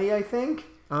Connelly, I think.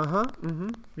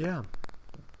 Yeah.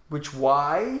 Which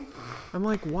why? I'm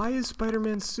like, why is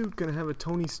Spider-Man's suit gonna have a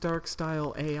Tony Stark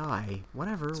style AI?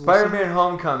 Whatever. Spider-Man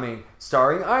Homecoming,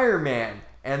 starring Iron Man,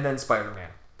 and then Spider-Man.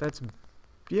 That's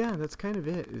kind of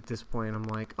it at this point. I'm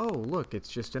like, oh, look, it's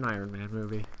just an Iron Man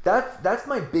movie. That's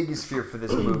my biggest fear for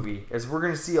this movie, is we're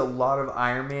going to see a lot of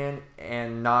Iron Man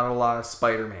and not a lot of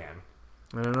Spider-Man.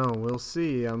 I don't know. We'll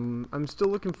see. I'm still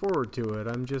looking forward to it.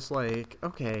 I'm just like,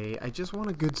 okay, I just want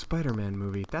a good Spider-Man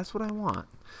movie. That's what I want.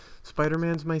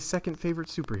 Spider-Man's my second favorite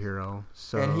superhero.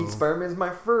 And Spider-Man's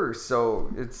my first,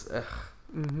 so it's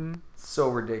so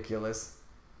ridiculous.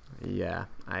 Yeah,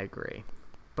 I agree.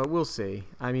 But we'll see.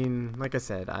 I mean, like I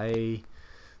said, I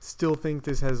still think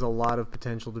this has a lot of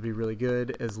potential to be really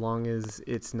good as long as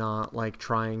it's not like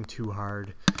trying too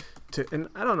hard to, and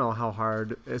I don't know how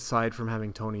hard, aside from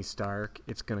having Tony Stark,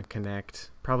 it's going to connect.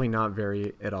 Probably not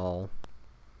very at all.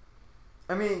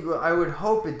 I mean, I would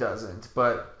hope it doesn't,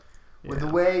 but with the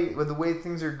way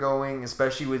things are going,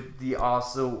 especially with the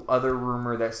also other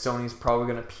rumor that Sony's probably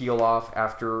going to peel off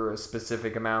after a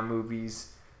specific amount of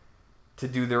movies to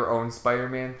do their own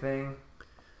Spider-Man thing.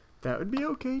 That would be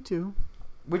okay, too.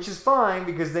 Which is fine,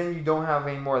 because then you don't have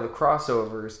any more of the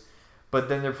crossovers. But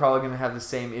then they're probably going to have the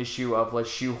same issue of let's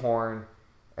shoehorn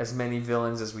as many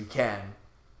villains as we can.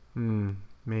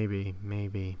 Maybe.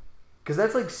 Because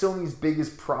that's like Sony's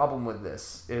biggest problem with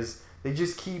this, is they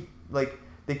just keep, like,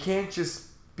 they can't just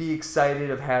be excited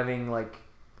of having, like,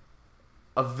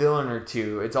 a villain or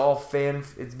two. It's all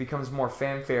it becomes more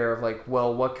fanfare of like,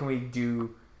 well, what can we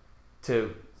do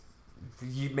to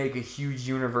make a huge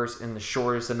universe in the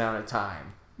shortest amount of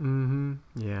time.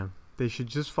 Yeah. They should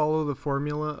just follow the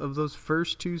formula of those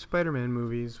first two Spider-Man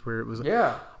movies where it was...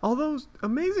 Yeah. Although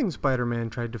Amazing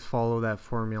Spider-Man tried to follow that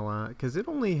formula because it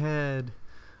only had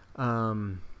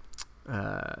the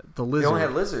Lizard. It only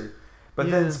had Lizard. But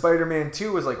then Spider-Man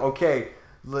 2 was like, okay,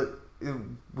 look,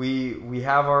 we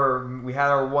had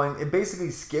our one... It basically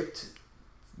skipped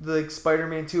the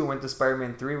Spider-Man 2 and went to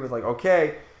Spider-Man 3 with like,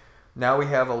 okay... Now we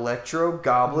have Electro,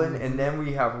 Goblin, and then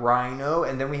we have Rhino,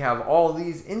 and then we have all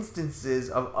these instances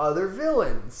of other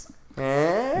villains.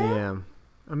 Yeah.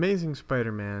 Amazing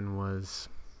Spider-Man was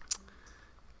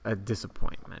a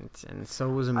disappointment, and so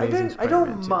was Amazing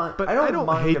Spider-Man. I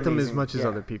don't hate them as much as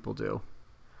other people do.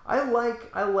 I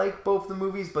like both the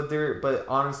movies, but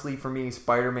honestly, for me,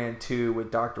 Spider-Man 2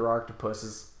 with Dr. Octopus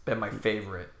has been my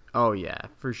favorite. Oh, yeah,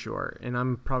 for sure. And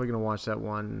I'm probably going to watch that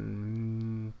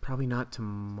one Probably not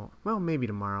tomorrow. Well, maybe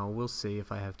tomorrow. We'll see if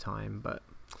I have time, but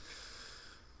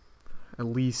at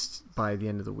least by the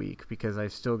end of the week, because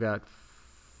I've still got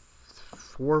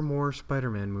 4 more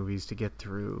Spider-Man movies to get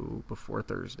through before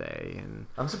Thursday. And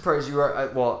I'm surprised you are.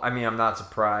 Well, I mean, I'm not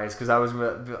surprised because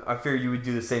I figured you would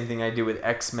do the same thing I do with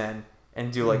X-Men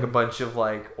and do like a bunch of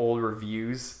like old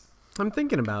reviews. I'm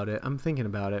thinking about it.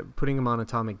 Putting them on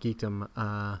Atomic Geekdom.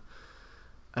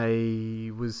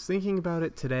 I was thinking about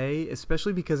it today,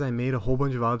 especially because I made a whole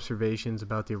bunch of observations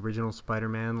about the original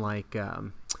Spider-Man, like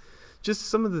just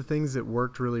some of the things that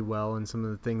worked really well and some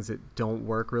of the things that don't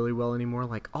work really well anymore.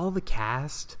 Like all the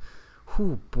cast,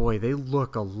 boy, they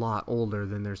look a lot older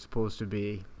than they're supposed to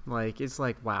be. Like, it's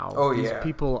like, wow, these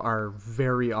people are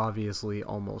very obviously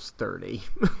almost 30.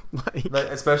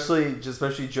 especially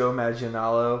Joe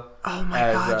Manganiello. Oh my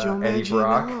God, Joe Eddie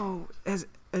Manganiello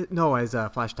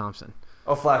as Flash Thompson.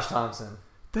 Oh, Flash Thompson.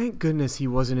 Thank goodness he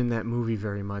wasn't in that movie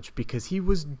very much because he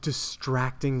was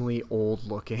distractingly old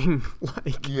looking.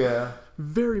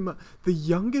 Very much. The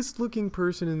youngest looking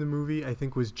person in the movie, I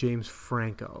think, was James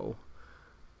Franco,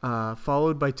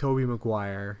 followed by Tobey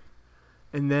Maguire.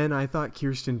 And then I thought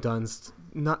Kirsten Dunst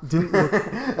didn't look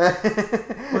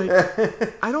like.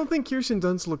 I don't think Kirsten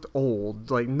Dunst looked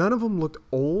old. Like, none of them looked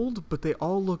old, but they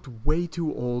all looked way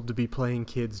too old to be playing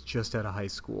kids just out of high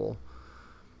school.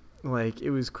 Like, it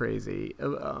was crazy.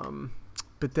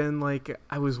 But then, like,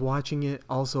 I was watching it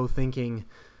also thinking,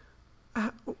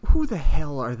 who the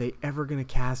hell are they ever going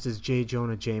to cast as J.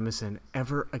 Jonah Jameson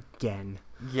ever again?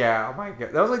 Yeah, oh my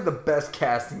God. That was like the best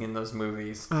casting in those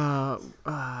movies.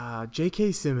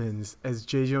 J.K. Simmons as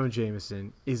J. Jonah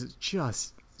Jameson is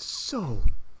just so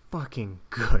fucking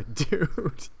good,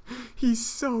 dude. He's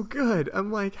so good.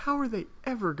 I'm like, how are they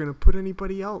ever going to put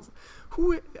anybody else?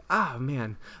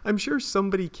 Man. I'm sure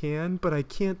somebody can, but I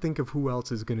can't think of who else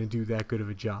is going to do that good of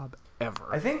a job ever.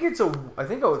 I think it's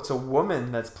a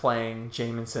woman that's playing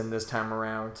Jameson this time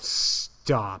around.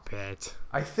 Stop it.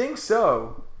 I think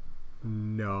so.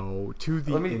 No, to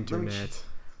the internet.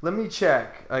 Let me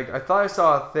check. Like, I thought I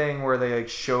saw a thing where they like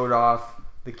showed off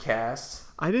the cast.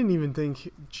 I didn't even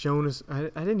think I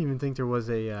didn't even think there was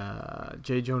a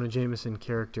J. Jonah Jameson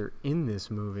character in this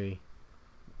movie.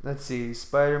 Let's see,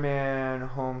 Spider-Man: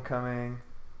 Homecoming.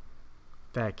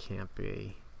 That can't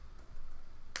be.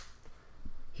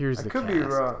 Here's the cast. I could be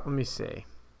wrong. Let me see.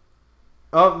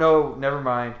 Oh no, never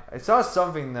mind. I saw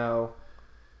something though.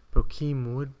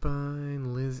 Bokeem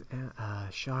Woodbine, Liz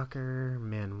Shocker,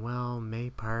 Manuel, May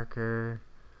Parker,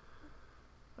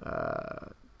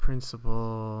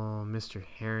 Principal, Mr.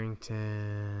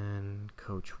 Harrington,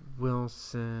 Coach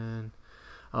Wilson.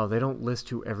 Oh, they don't list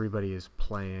who everybody is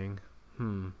playing.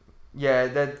 Yeah,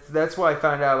 that's why I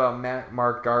found out about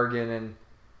Mark Gargan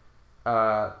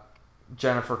and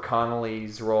Jennifer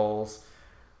Connelly's roles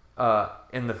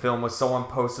in the film. Was someone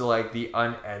posted like the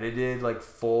unedited, like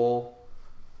full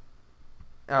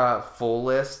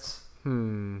list. I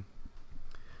mean,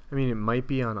 it might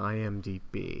be on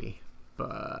IMDb,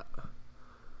 but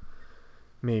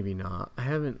maybe not. I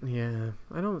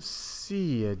don't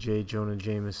see a J. Jonah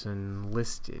Jameson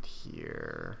listed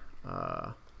here.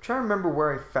 I'm trying to remember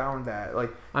where I found that.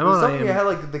 Like, I'm on something that had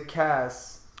like the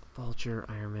cast. Vulture,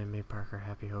 Iron Man, May Parker,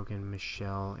 Happy Hogan,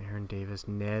 Michelle, Aaron Davis,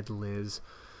 Ned, Liz,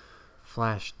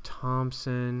 Flash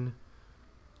Thompson,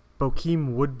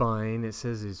 Bokeem Woodbine. It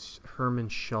says is Herman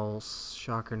Schultz,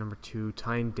 Shocker number 2,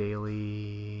 Tyne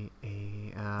Daly.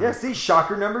 See,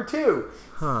 Shocker number 2.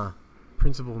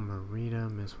 Principal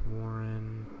Marita, Miss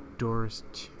Warren, Doris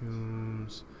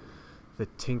Toombs, the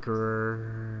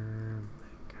Tinkerer.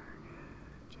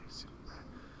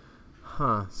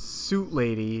 Suit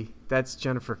Lady. That's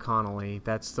Jennifer Connelly.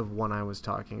 That's the one I was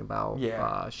talking about.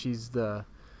 Yeah. She's the...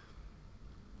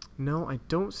 No, I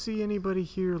don't see anybody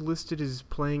here listed as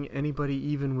playing anybody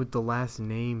even with the last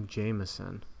name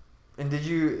Jameson. And did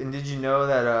you know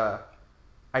that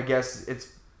I guess it's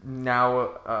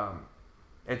now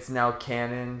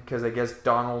canon because I guess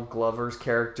Donald Glover's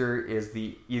character is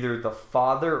either the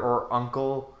father or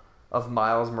uncle of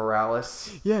Miles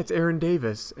Morales. Yeah, it's Aaron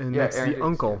Davis, and that's Aaron Davis,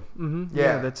 uncle. Yeah. Mm-hmm.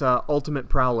 Yeah, that's Ultimate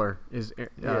Prowler.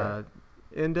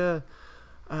 And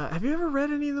have you ever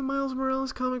read any of the Miles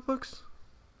Morales comic books?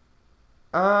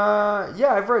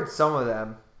 Yeah, I've read some of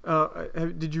them.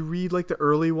 Did you read like the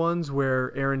early ones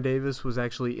where Aaron Davis was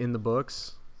actually in the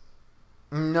books?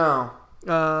 No.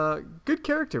 Good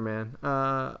character, man.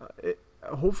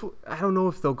 Hopefully, I don't know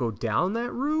if they'll go down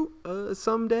that route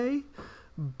someday.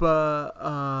 But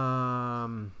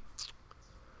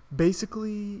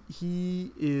basically,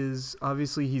 he's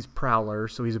Prowler,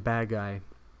 so he's a bad guy,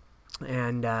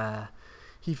 and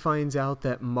he finds out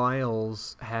that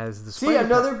Miles has the See, spider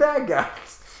another bad guy. Miles has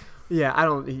the See, spider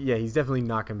another bad guy. Yeah, he's definitely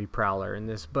not going to be Prowler in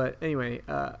this. But anyway,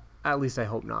 at least I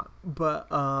hope not. But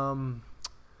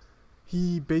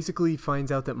he basically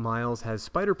finds out that Miles has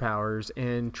spider powers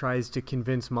and tries to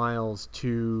convince Miles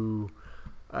to...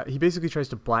 he basically tries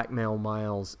to blackmail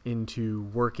Miles into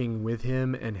working with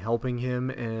him and helping him.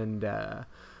 And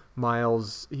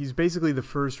Miles, he's basically the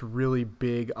first really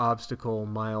big obstacle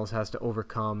Miles has to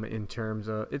overcome in terms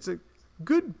of... It's a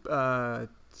good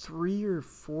 3 or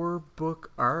 4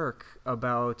 book arc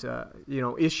about,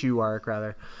 issue arc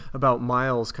rather, about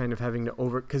Miles kind of having to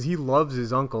because he loves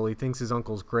his uncle. He thinks his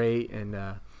uncle's great, and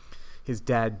his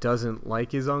dad doesn't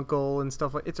like his uncle and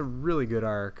stuff. It's a really good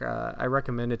arc. I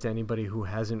recommend it to anybody who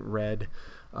hasn't read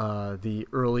the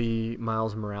early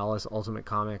Miles Morales Ultimate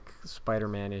Comic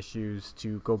Spider-Man issues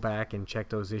to go back and check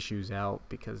those issues out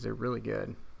because they're really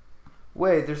good.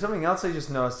 Wait, there's something else I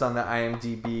just noticed on the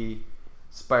IMDb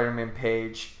Spider-Man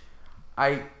page.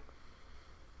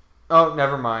 Oh,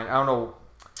 never mind. I don't know.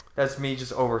 That's me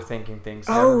just overthinking things.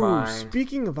 Never mind.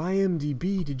 Speaking of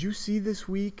IMDb, did you see this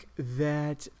week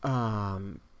that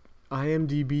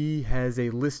IMDb has a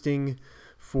listing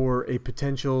for a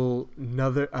potential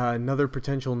another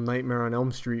potential Nightmare on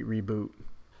Elm Street reboot?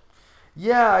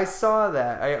 Yeah, I saw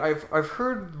that. I've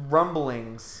heard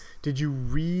rumblings. Did you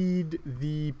read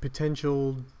the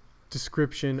potential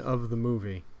description of the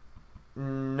movie?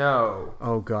 No.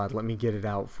 Oh God, let me get it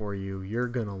out for you. You're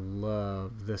gonna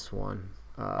love this one.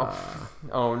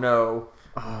 Oh no.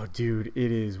 Oh dude, it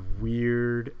is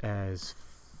weird as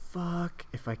fuck.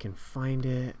 If I can find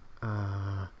it.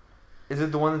 Is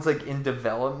it the one that's like in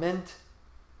development?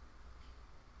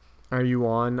 Are you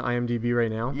on IMDb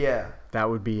right now? Yeah. That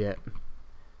would be it.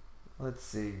 Let's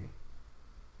see.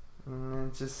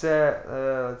 Just said.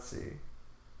 Let's see.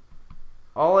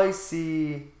 All I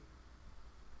see.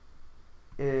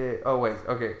 Oh wait.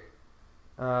 Okay.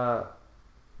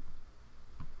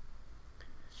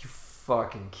 You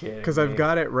fucking kidding me? Because I've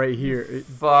got it right here.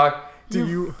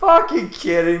 You fucking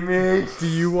kidding me? Do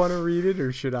you want to read it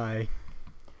or should I?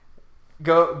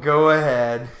 Go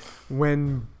ahead.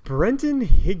 When Brenton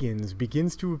Higgins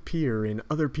begins to appear in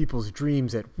other people's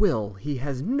dreams at will, he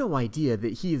has no idea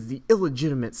that he is the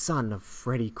illegitimate son of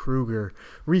Freddy Krueger.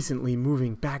 Recently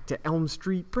moving back to Elm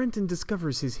Street, Brenton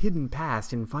discovers his hidden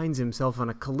past and finds himself on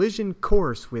a collision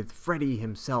course with Freddy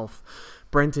himself.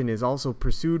 Brenton is also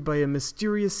pursued by a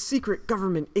mysterious secret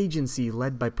government agency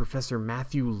led by Professor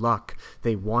Matthew Luck.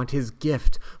 They want his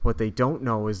gift. What they don't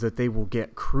know is that they will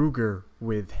get Krueger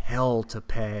with hell to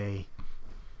pay.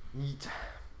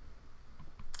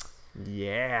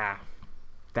 Yeah.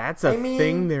 That's a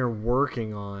thing they're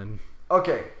working on.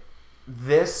 Okay.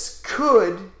 This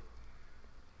could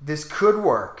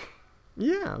work.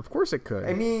 Yeah, of course it could.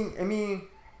 I mean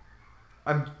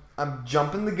I'm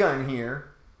jumping the gun here.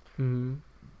 Mm-hmm.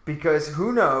 Because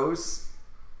who knows?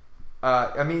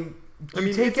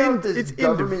 You take out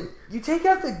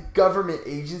the government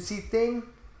agency thing.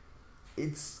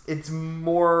 It's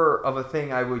more of a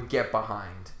thing I would get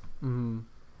behind. Mm-hmm.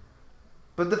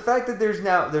 But the fact that there's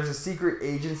a secret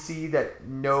agency that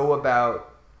know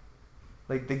about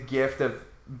like the gift of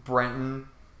Brenton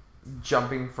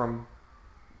jumping from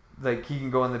like he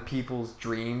can go into people's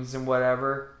dreams and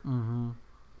whatever. Mm-hmm.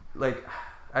 Like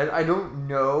I don't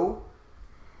know,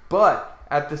 but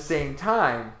at the same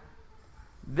time,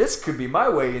 this could be my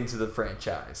way into the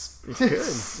franchise. It could.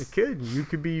 It could. You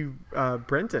could be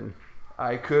Brenton.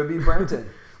 I could be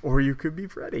Brenton. Or you could be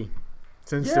Freddy.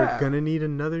 Since they're going to need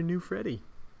another new Freddy.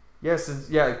 Yes,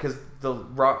 because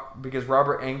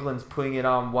Robert Englund's putting it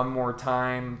on one more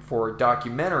time for a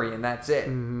documentary, and that's it.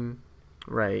 Mm-hmm.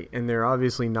 Right, and they're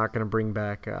obviously not going to bring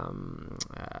back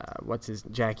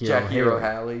Jackie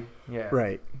O'Halley. Yeah.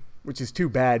 Right, which is too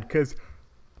bad because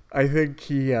I think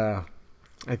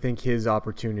his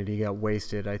opportunity got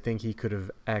wasted. I think he could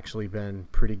have actually been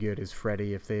pretty good as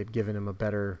Freddy if they had given him a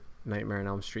better Nightmare on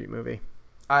Elm Street movie.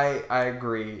 I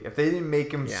agree. If they didn't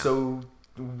make him so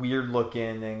weird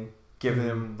looking and give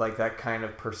him like that kind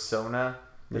of persona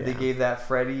that they gave that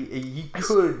Freddy, he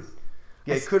could.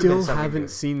 Yeah, it could have been something. I still haven't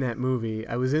seen that movie.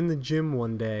 I was in the gym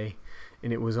one day,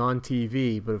 and it was on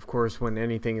TV. But of course, when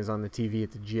anything is on the TV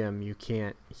at the gym, you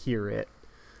can't hear it.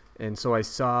 And so I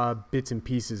saw bits and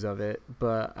pieces of it,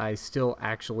 but I still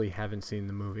actually haven't seen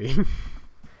the movie.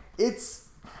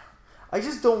 I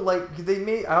just don't like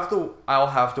I'll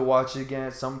have to watch it again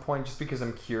at some point just because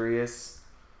I'm curious.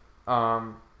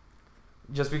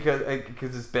 Just because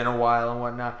it's been a while and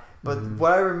whatnot. But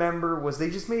what I remember was they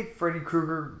just made Freddy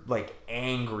Krueger like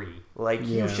angry. Like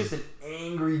he was just an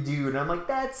angry dude. And I'm like,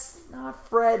 that's not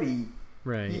Freddy.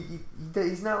 Right.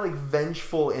 He's not like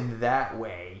vengeful in that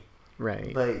way.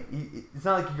 Right. Like it's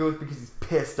not like he goes because he's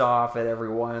pissed off at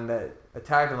everyone that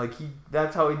attacked him. Like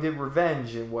that's how he did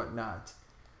revenge and whatnot.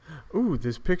 Ooh,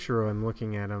 this picture I'm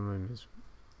looking at him is.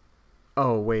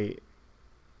 Oh wait.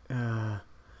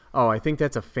 I think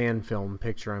that's a fan film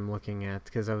picture I'm looking at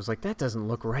because I was like, that doesn't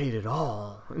look right at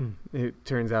all. And it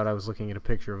turns out I was looking at a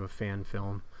picture of a fan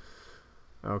film.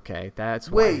 Okay, that's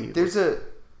why.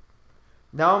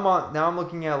 Now I'm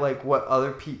looking at like what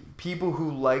other people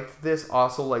who liked this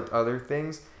also liked other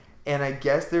things, and I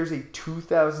guess there's a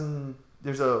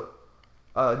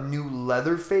new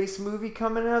Leatherface movie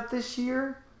coming out this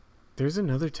year. There's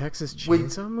another Texas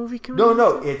Chainsaw movie coming out?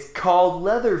 No, it's called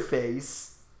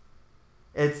Leatherface.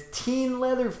 It's Teen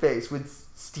Leatherface with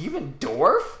Steven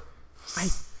Dorff.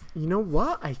 You know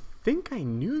what? I think I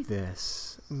knew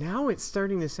this. Now it's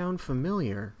starting to sound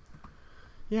familiar.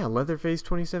 Yeah, Leatherface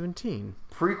 2017.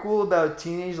 Prequel about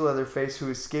teenage Leatherface who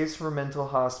escapes from a mental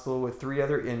hospital with 3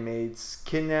 other inmates,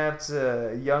 kidnaps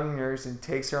a young nurse and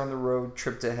takes her on the road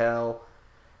trip to hell,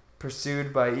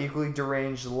 pursued by equally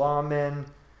deranged lawmen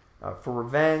for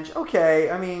revenge. Okay,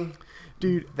 I mean...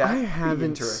 Dude, I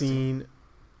haven't seen...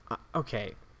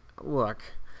 Okay, look.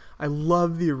 I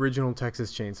love the original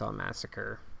Texas Chainsaw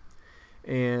Massacre.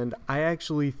 And I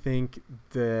actually think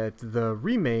that the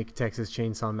remake Texas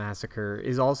Chainsaw Massacre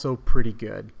is also pretty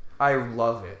good. I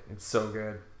love it. It's so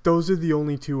good. Those are the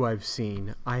only 2 I've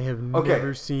seen. I have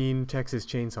never seen Texas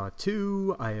Chainsaw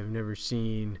 2. I have never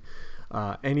seen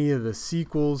any of the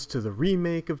sequels to the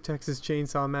remake of Texas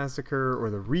Chainsaw Massacre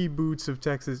or the reboots of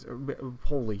Texas.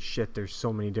 Holy shit, there's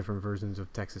so many different versions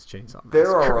of Texas Chainsaw Massacre.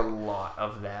 There are a lot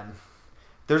of them.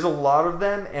 There's a lot of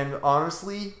them, and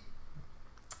honestly...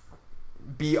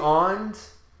 Beyond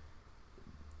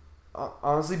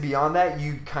that,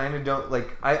 you kind of don't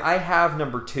like. I have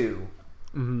number 2,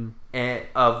 and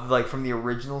of like from the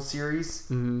original series,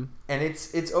 and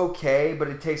it's okay, but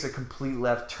it takes a complete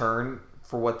left turn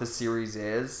for what the series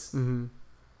is. There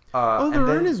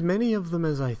aren't as many of them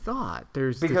as I thought.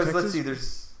 There's let's see,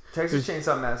 there's Texas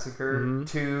Chainsaw Massacre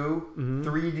 2,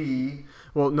 3D.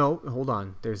 Well, no, hold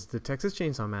on. There's the Texas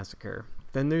Chainsaw Massacre.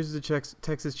 Then there's the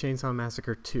Texas Chainsaw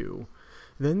Massacre 2.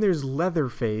 Then there's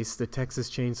Leatherface, the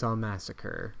Texas Chainsaw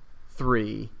Massacre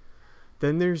 3.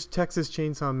 Then there's Texas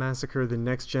Chainsaw Massacre, the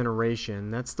Next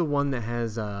Generation. That's the one that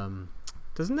has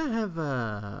doesn't that have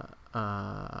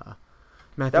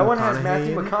Matthew That one McConaughey has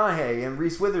Matthew in it? McConaughey and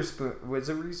Reese Witherspoon. Was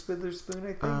it Reese Witherspoon,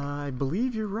 I think? I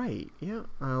believe you're right. Yeah.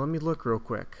 Let me look real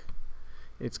quick.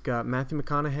 It's got Matthew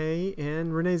McConaughey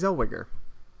and Renee Zellweger.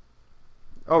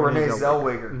 Oh, Renee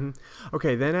Zellweger.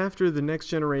 Okay, then after the Next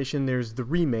Generation, there's the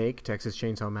remake, Texas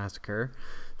Chainsaw Massacre.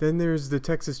 Then there's the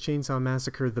Texas Chainsaw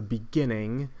Massacre, The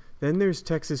Beginning. Then there's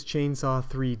Texas Chainsaw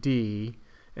 3D.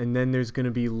 And then there's going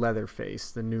to be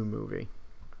Leatherface, the new movie.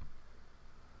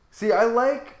 See, I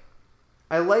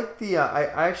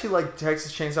actually like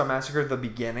Texas Chainsaw Massacre, The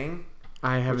Beginning.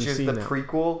 I haven't seen that. Which is the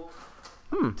prequel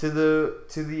to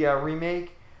the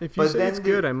remake. If you say it's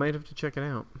good, I might have to check it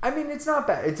out. I mean, it's not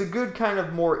bad. It's a good kind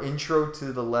of more intro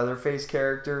to the Leatherface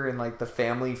character and like the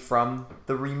family from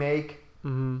the remake.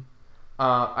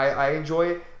 I enjoy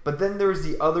it. But then there's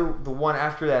the one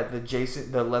after that,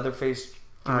 the Leatherface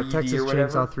 3D Texas or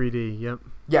whatever. Chainsaw 3D. Yep.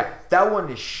 Yeah, that one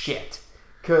is shit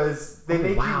because they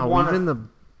make you want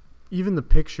even the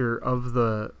picture of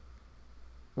the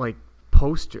like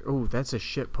poster. Oh, that's a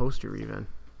shit poster even.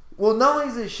 Well, not only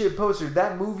is it a shit poster,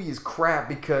 that movie is crap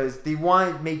because they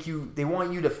want you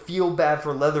to feel bad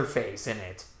for Leatherface in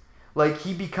it. Like,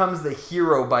 he becomes the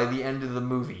hero by the end of the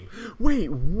movie. Wait,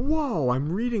 whoa,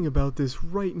 I'm reading about this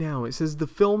right now. It says the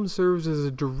film serves as a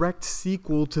direct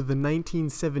sequel to the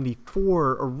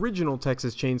 1974 original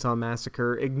Texas Chainsaw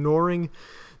Massacre, ignoring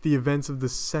the events of the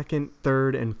second,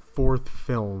 third, and fourth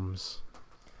films.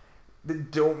 They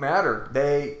don't matter.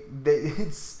 That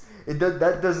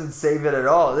doesn't save it at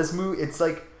all. This movie, it's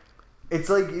like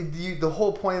the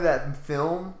whole point of that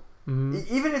film.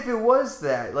 Even if it was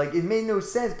that, like, it made no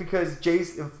sense because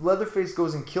if Leatherface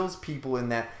goes and kills people in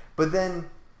that, but then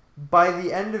by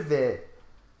the end of it,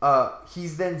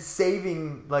 he's then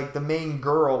saving like the main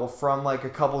girl from like a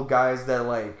couple guys that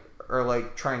like are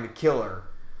like trying to kill her,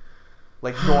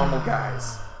 like normal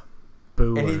guys.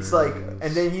 Boo-ers. And it's like,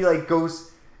 and then he like goes.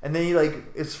 And then he like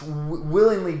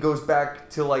willingly goes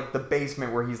back to like the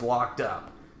basement where he's locked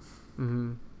up.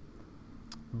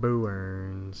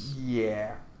 Boo-earns.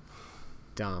 Yeah.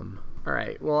 Dumb. All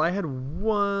right. Well, I had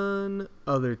one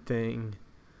other thing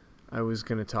I was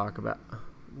going to talk about.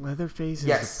 Leatherface is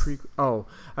a prequel. Oh,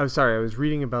 I'm sorry. I was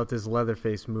reading about this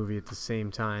Leatherface movie at the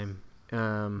same time.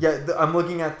 I'm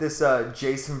looking at this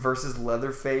Jason versus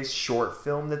Leatherface short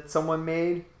film that someone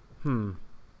made.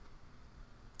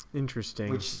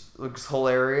 Interesting. Which looks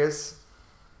hilarious.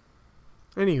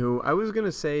 Anywho, I was going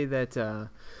to say that,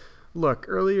 look,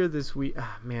 earlier this week...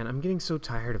 man, I'm getting so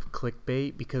tired of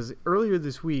clickbait because earlier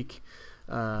this week,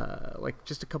 like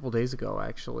just a couple days ago,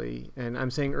 actually, and I'm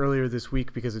saying earlier this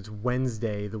week because it's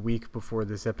Wednesday, the week before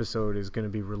this episode is going to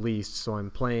be released, so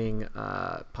I'm playing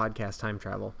podcast time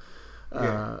travel.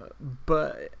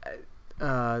 But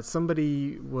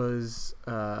somebody was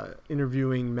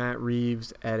interviewing Matt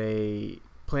Reeves at a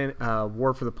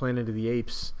War for the Planet of the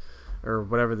Apes, or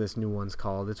whatever this new one's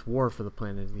called. It's War for the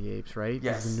Planet of the Apes, right?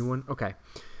 Yes. Is the new one? Okay.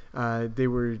 They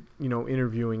were,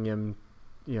 interviewing him,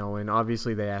 and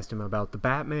obviously they asked him about the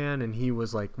Batman, and he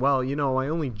was like, well, I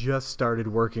only just started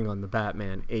working on the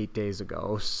Batman 8 days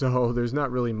ago, so there's not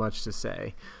really much to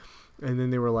say. And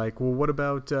then they were like, well, what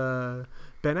about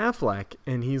Ben Affleck?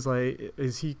 And he's like,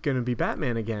 is he going to be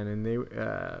Batman again?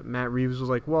 And Matt Reeves was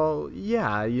like, well,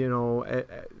 yeah,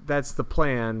 that's the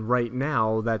plan right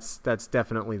now. That's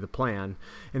definitely the plan.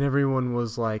 And everyone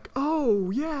was like, oh,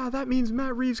 yeah, that means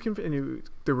Matt Reeves can...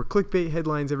 there were clickbait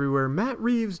headlines everywhere. Matt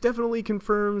Reeves definitely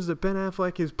confirms that Ben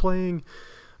Affleck is playing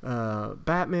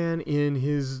Batman in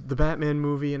the Batman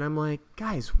movie. And I'm like,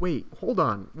 guys, wait, hold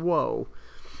on. Whoa.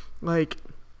 Like...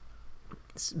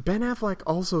 Ben Affleck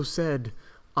also said,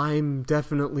 I'm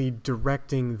definitely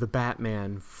directing the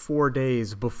Batman 4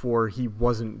 days before he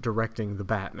wasn't directing the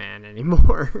Batman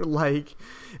anymore.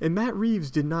 And Matt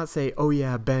Reeves did not say, oh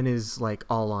yeah, Ben is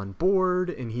all on board.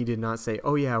 And he did not say,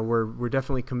 oh yeah, we're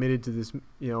definitely committed to this.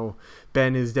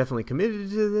 Ben is definitely committed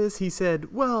to this. He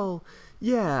said, well,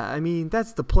 yeah, I mean,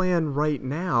 that's the plan right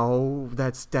now.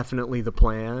 That's definitely the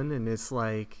plan. And it's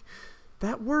like...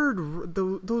 that word,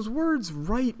 those words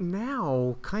right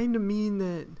now kind of mean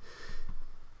that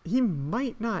he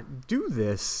might not do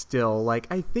this still.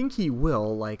 I think he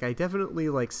will. I definitely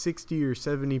 60 or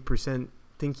 70%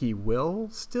 think he will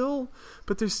still.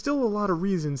 But there's still a lot of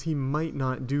reasons he might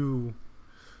not do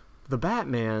the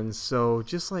Batman. So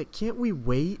just can't we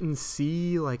wait and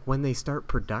see when they start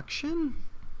production?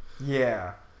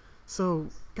 Yeah. So,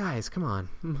 guys, come on.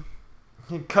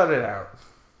 Cut it out.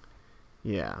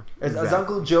 Yeah. As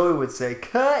Uncle Joey would say,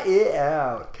 cut it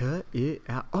out. Cut it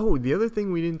out. Oh, the other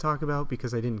thing we didn't talk about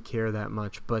because I didn't care that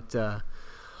much, but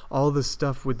all the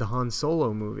stuff with the Han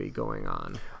Solo movie going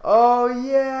on. Oh,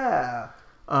 yeah.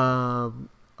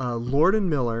 Lord and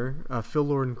Miller, Phil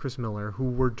Lord and Chris Miller, who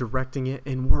were directing it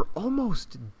and were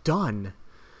almost done.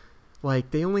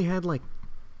 They only had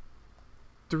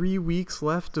 3 weeks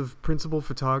left of principal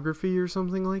photography or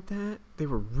something like that. They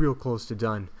were real close to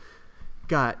done.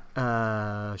 Got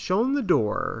shown the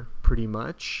door pretty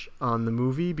much on the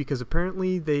movie because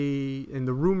apparently and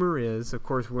the rumor is, of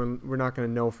course we're not going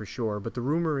to know for sure, but the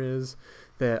rumor is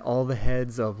that all the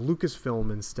heads of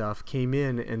Lucasfilm and stuff came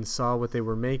in and saw what they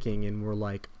were making and were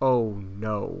like, oh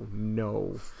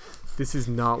no, this is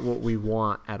not what we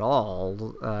want at all.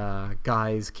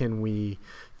 Guys, can we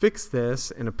fix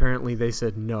this? And apparently they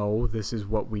said, no, this is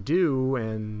what we do.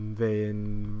 And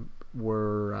then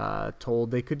were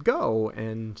told they could go,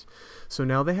 and so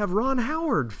now they have Ron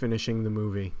Howard finishing the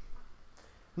movie.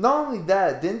 Not only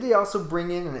that, didn't they also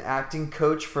bring in an acting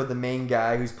coach for the main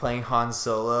guy who's playing Han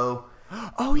Solo?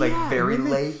 Oh yeah, very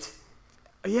late.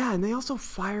 Yeah, and they also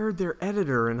fired their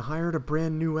editor and hired a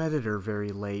brand new editor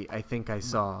very late. I think I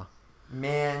saw.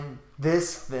 Man,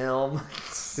 this film.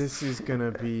 This is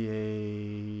gonna be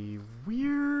a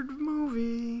weird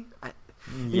movie.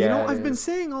 Yeah, I've been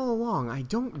saying all along, I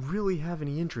don't really have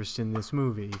any interest in this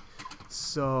movie.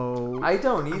 So... I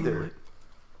don't either.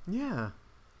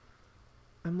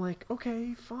 I'm like,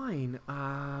 okay, fine.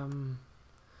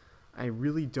 I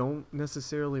really don't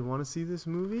necessarily want to see this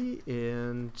movie,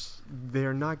 and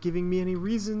they're not giving me any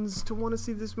reasons to want to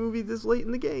see this movie this late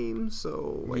in the game,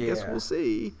 so I guess we'll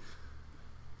see.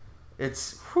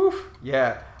 It's,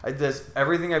 yeah.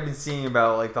 Everything I've been seeing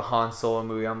about, the Han Solo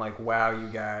movie, I'm like, wow, you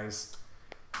guys...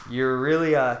 You're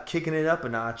really kicking it up a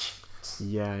notch.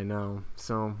 Yeah, I know.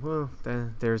 So, well,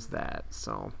 there's that.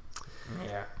 So,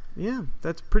 yeah,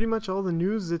 that's pretty much all the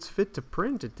news that's fit to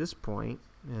print at this point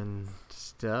and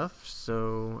stuff.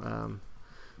 So,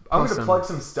 I'm gonna plug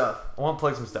some stuff. I want to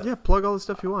plug some stuff. Yeah, plug all the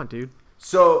stuff you want, dude.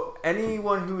 So,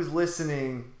 anyone who is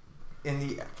listening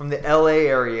from the LA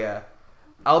area,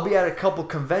 I'll be at a couple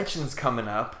conventions coming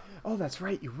up. Oh, that's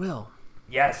right, you will.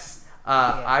 Yes.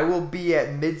 I will be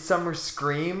at Midsummer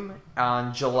Scream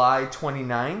on July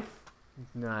 29th.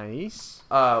 Nice.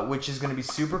 Which is going to be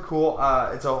super cool.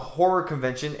 It's a horror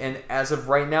convention, and as of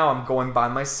right now, I'm going by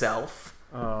myself.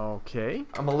 Okay.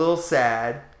 I'm a little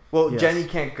sad. Well, Yes. Jenny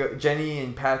can't go. Jenny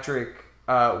and Patrick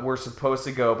were supposed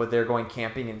to go, but they're going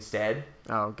camping instead.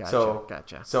 Oh, gotcha. So,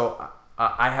 Gotcha. So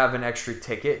I have an extra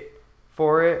ticket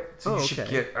for it. So you should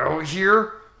get out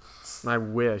here. I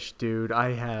wish, dude.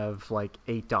 I have like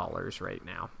 $8 right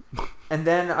now. And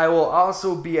then I will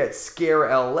also be at Scare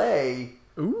LA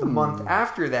the month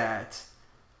after that.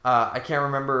 I can't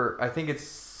remember. I think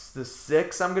it's the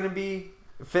 6th I'm going to be.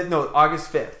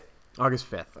 August 5th. August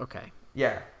 5th. Okay.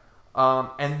 Yeah.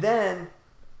 And then,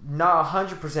 not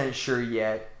 100% sure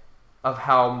yet of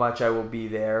how much I will be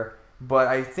there, but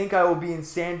I think I will be in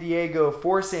San Diego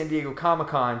for San Diego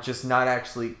Comic-Con, just not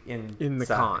actually in the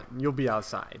con. You'll be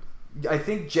outside. I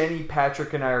think Jenny,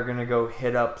 Patrick, and I are going to go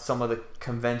hit up some of the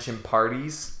convention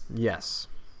parties. Yes.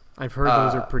 I've heard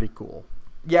those are pretty cool.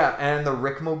 Yeah, and the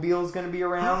Rickmobile is going to be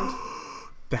around.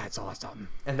 That's awesome.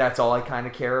 And that's all I kind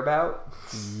of care about.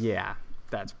 Yeah,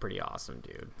 that's pretty awesome,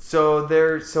 dude. So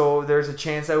there's a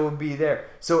chance I will be there.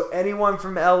 So anyone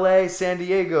from LA, San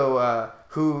Diego,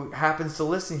 who happens to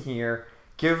listen here,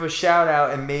 give a shout out,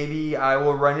 and maybe I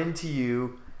will run into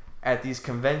you at these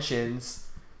conventions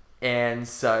and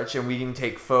such, and we can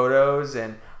take photos.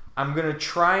 And I'm gonna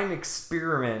try and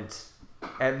experiment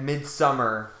at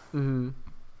Midsummer to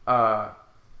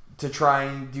try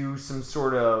and do some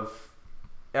sort of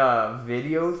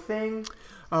video thing.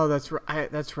 Oh, that's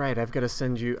right. That's right. I've got to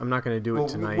send you. I'm not going to do it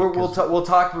tonight. We'll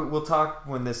talk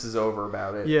when this is over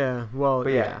about it. Yeah. Well.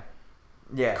 But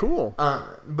yeah. Cool.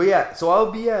 But yeah. So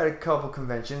I'll be at a couple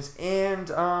conventions,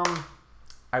 and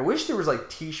I wish there was like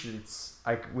T-shirts.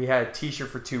 We had a T-shirt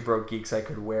for Two Broke Geeks I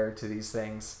could wear to these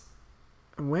things.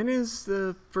 When is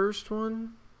the first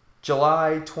one?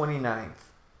 July 29th.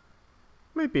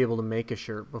 Might be able to make a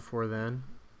shirt before then.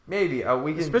 Maybe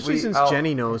we can. Especially since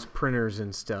Jenny knows printers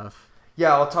and stuff.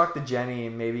 Yeah, I'll talk to Jenny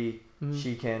and maybe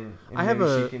she can. I have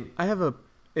a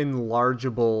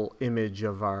enlargeable image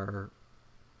of our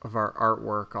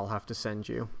artwork. I'll have to send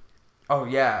you. Oh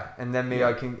yeah, and then maybe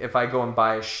I can, if I go and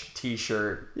buy a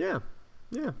T-shirt. Yeah,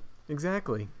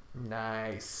 exactly.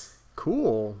 Nice.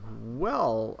 Cool.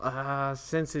 Well,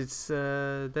 since it's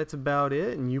that's about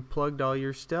it, and you plugged all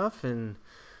your stuff, and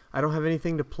I don't have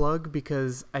anything to plug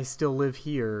because I still live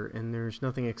here and there's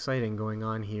nothing exciting going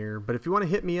on here. But if you want to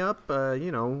hit me up,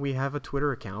 we have a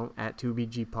Twitter account at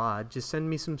 2BGPod. Just send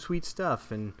me some sweet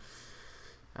stuff and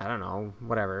I don't know,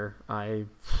 whatever.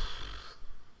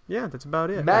 Yeah, that's about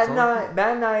it. Matt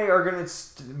and I are going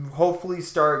to hopefully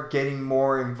start getting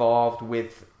more involved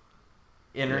with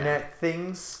internet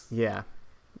things. Yeah.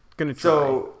 Gonna try.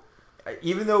 So,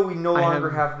 even though we no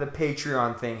longer have the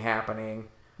Patreon thing happening,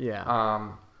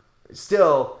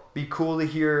 still be cool to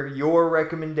hear your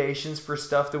recommendations for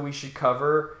stuff that we should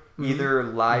cover, either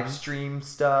live stream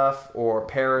stuff or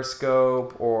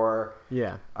Periscope or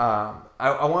I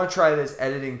want to try this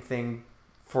editing thing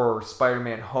for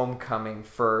Spider-Man Homecoming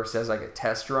first as like a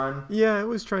test run. Yeah, I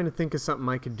was trying to think of something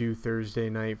I could do Thursday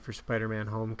night for Spider-Man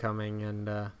Homecoming,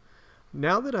 and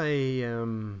now that I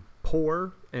am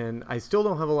poor and I still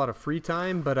don't have a lot of free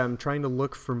time, but I'm trying to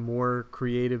look for more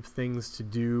creative things to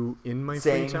do in my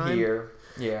free time. Same here.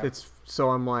 Yeah. So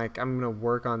I'm like, I'm going to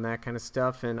work on that kind of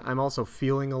stuff. And I'm also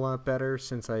feeling a lot better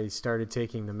since I started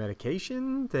taking the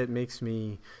medication that makes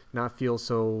me not feel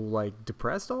so like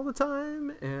depressed all the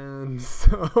time. And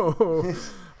so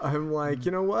I'm like,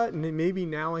 you know what? Maybe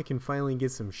now I can finally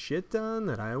get some shit done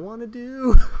that I want to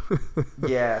do.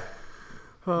 Yeah.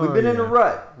 We've been in a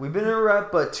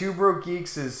rut, but Two Broke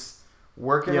Geeks is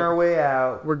working our way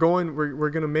out. We're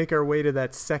gonna make our way to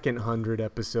that second 100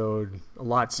 episode a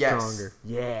lot stronger.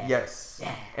 Yeah. Yes.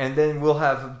 Yeah. And then we'll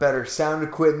have better sound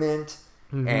equipment,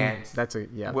 and totally.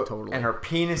 And our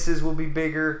penises will be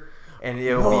bigger, and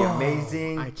it'll be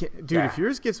amazing. If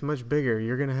yours gets much bigger,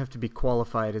 you're gonna have to be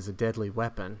qualified as a deadly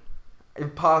weapon.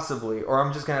 Possibly, or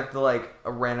I'm just gonna have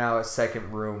to rent out a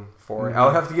second room for it. I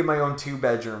would have to get my own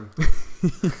 2-bedroom.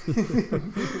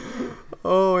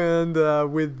 Oh,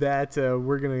 and with that,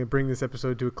 we're gonna bring this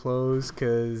episode to a close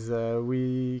because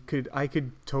I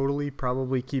could totally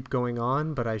probably keep going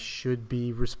on, but I should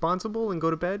be responsible and go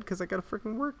to bed because I gotta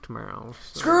freaking work tomorrow.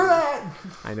 So. Screw that!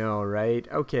 I know, right?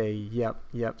 Okay,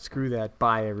 yep. Screw that.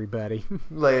 Bye, everybody.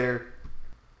 Later.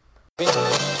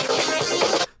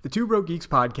 The Two Broke Geeks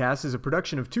podcast is a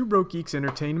production of Two Broke Geeks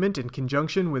Entertainment in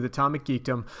conjunction with Atomic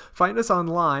Geekdom. Find us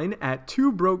online at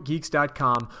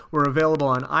twobrokegeeks.com. We're available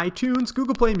on iTunes,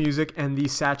 Google Play Music, and the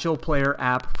Satchel Player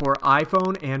app for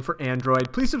iPhone and for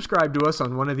Android. Please subscribe to us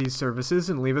on one of these services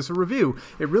and leave us a review.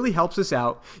 It really helps us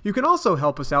out. You can also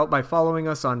help us out by following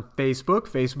us on Facebook,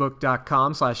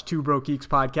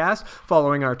 facebook.com/twobrokegeekspodcast,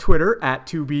 following our Twitter at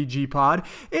 2BGPod,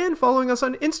 and following us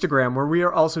on Instagram, where we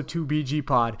are also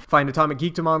 2BGPod. Find Atomic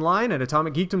Geekdom online at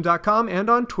atomicgeekdom.com and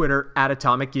on Twitter at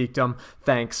Atomic Geekdom.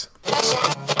 Thanks.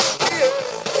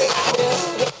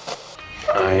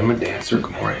 I am a dancer,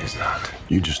 Morty is not.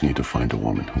 You just need to find a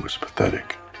woman who is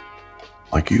pathetic.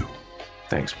 Like you.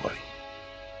 Thanks, buddy.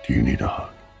 Do you need a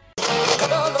hug?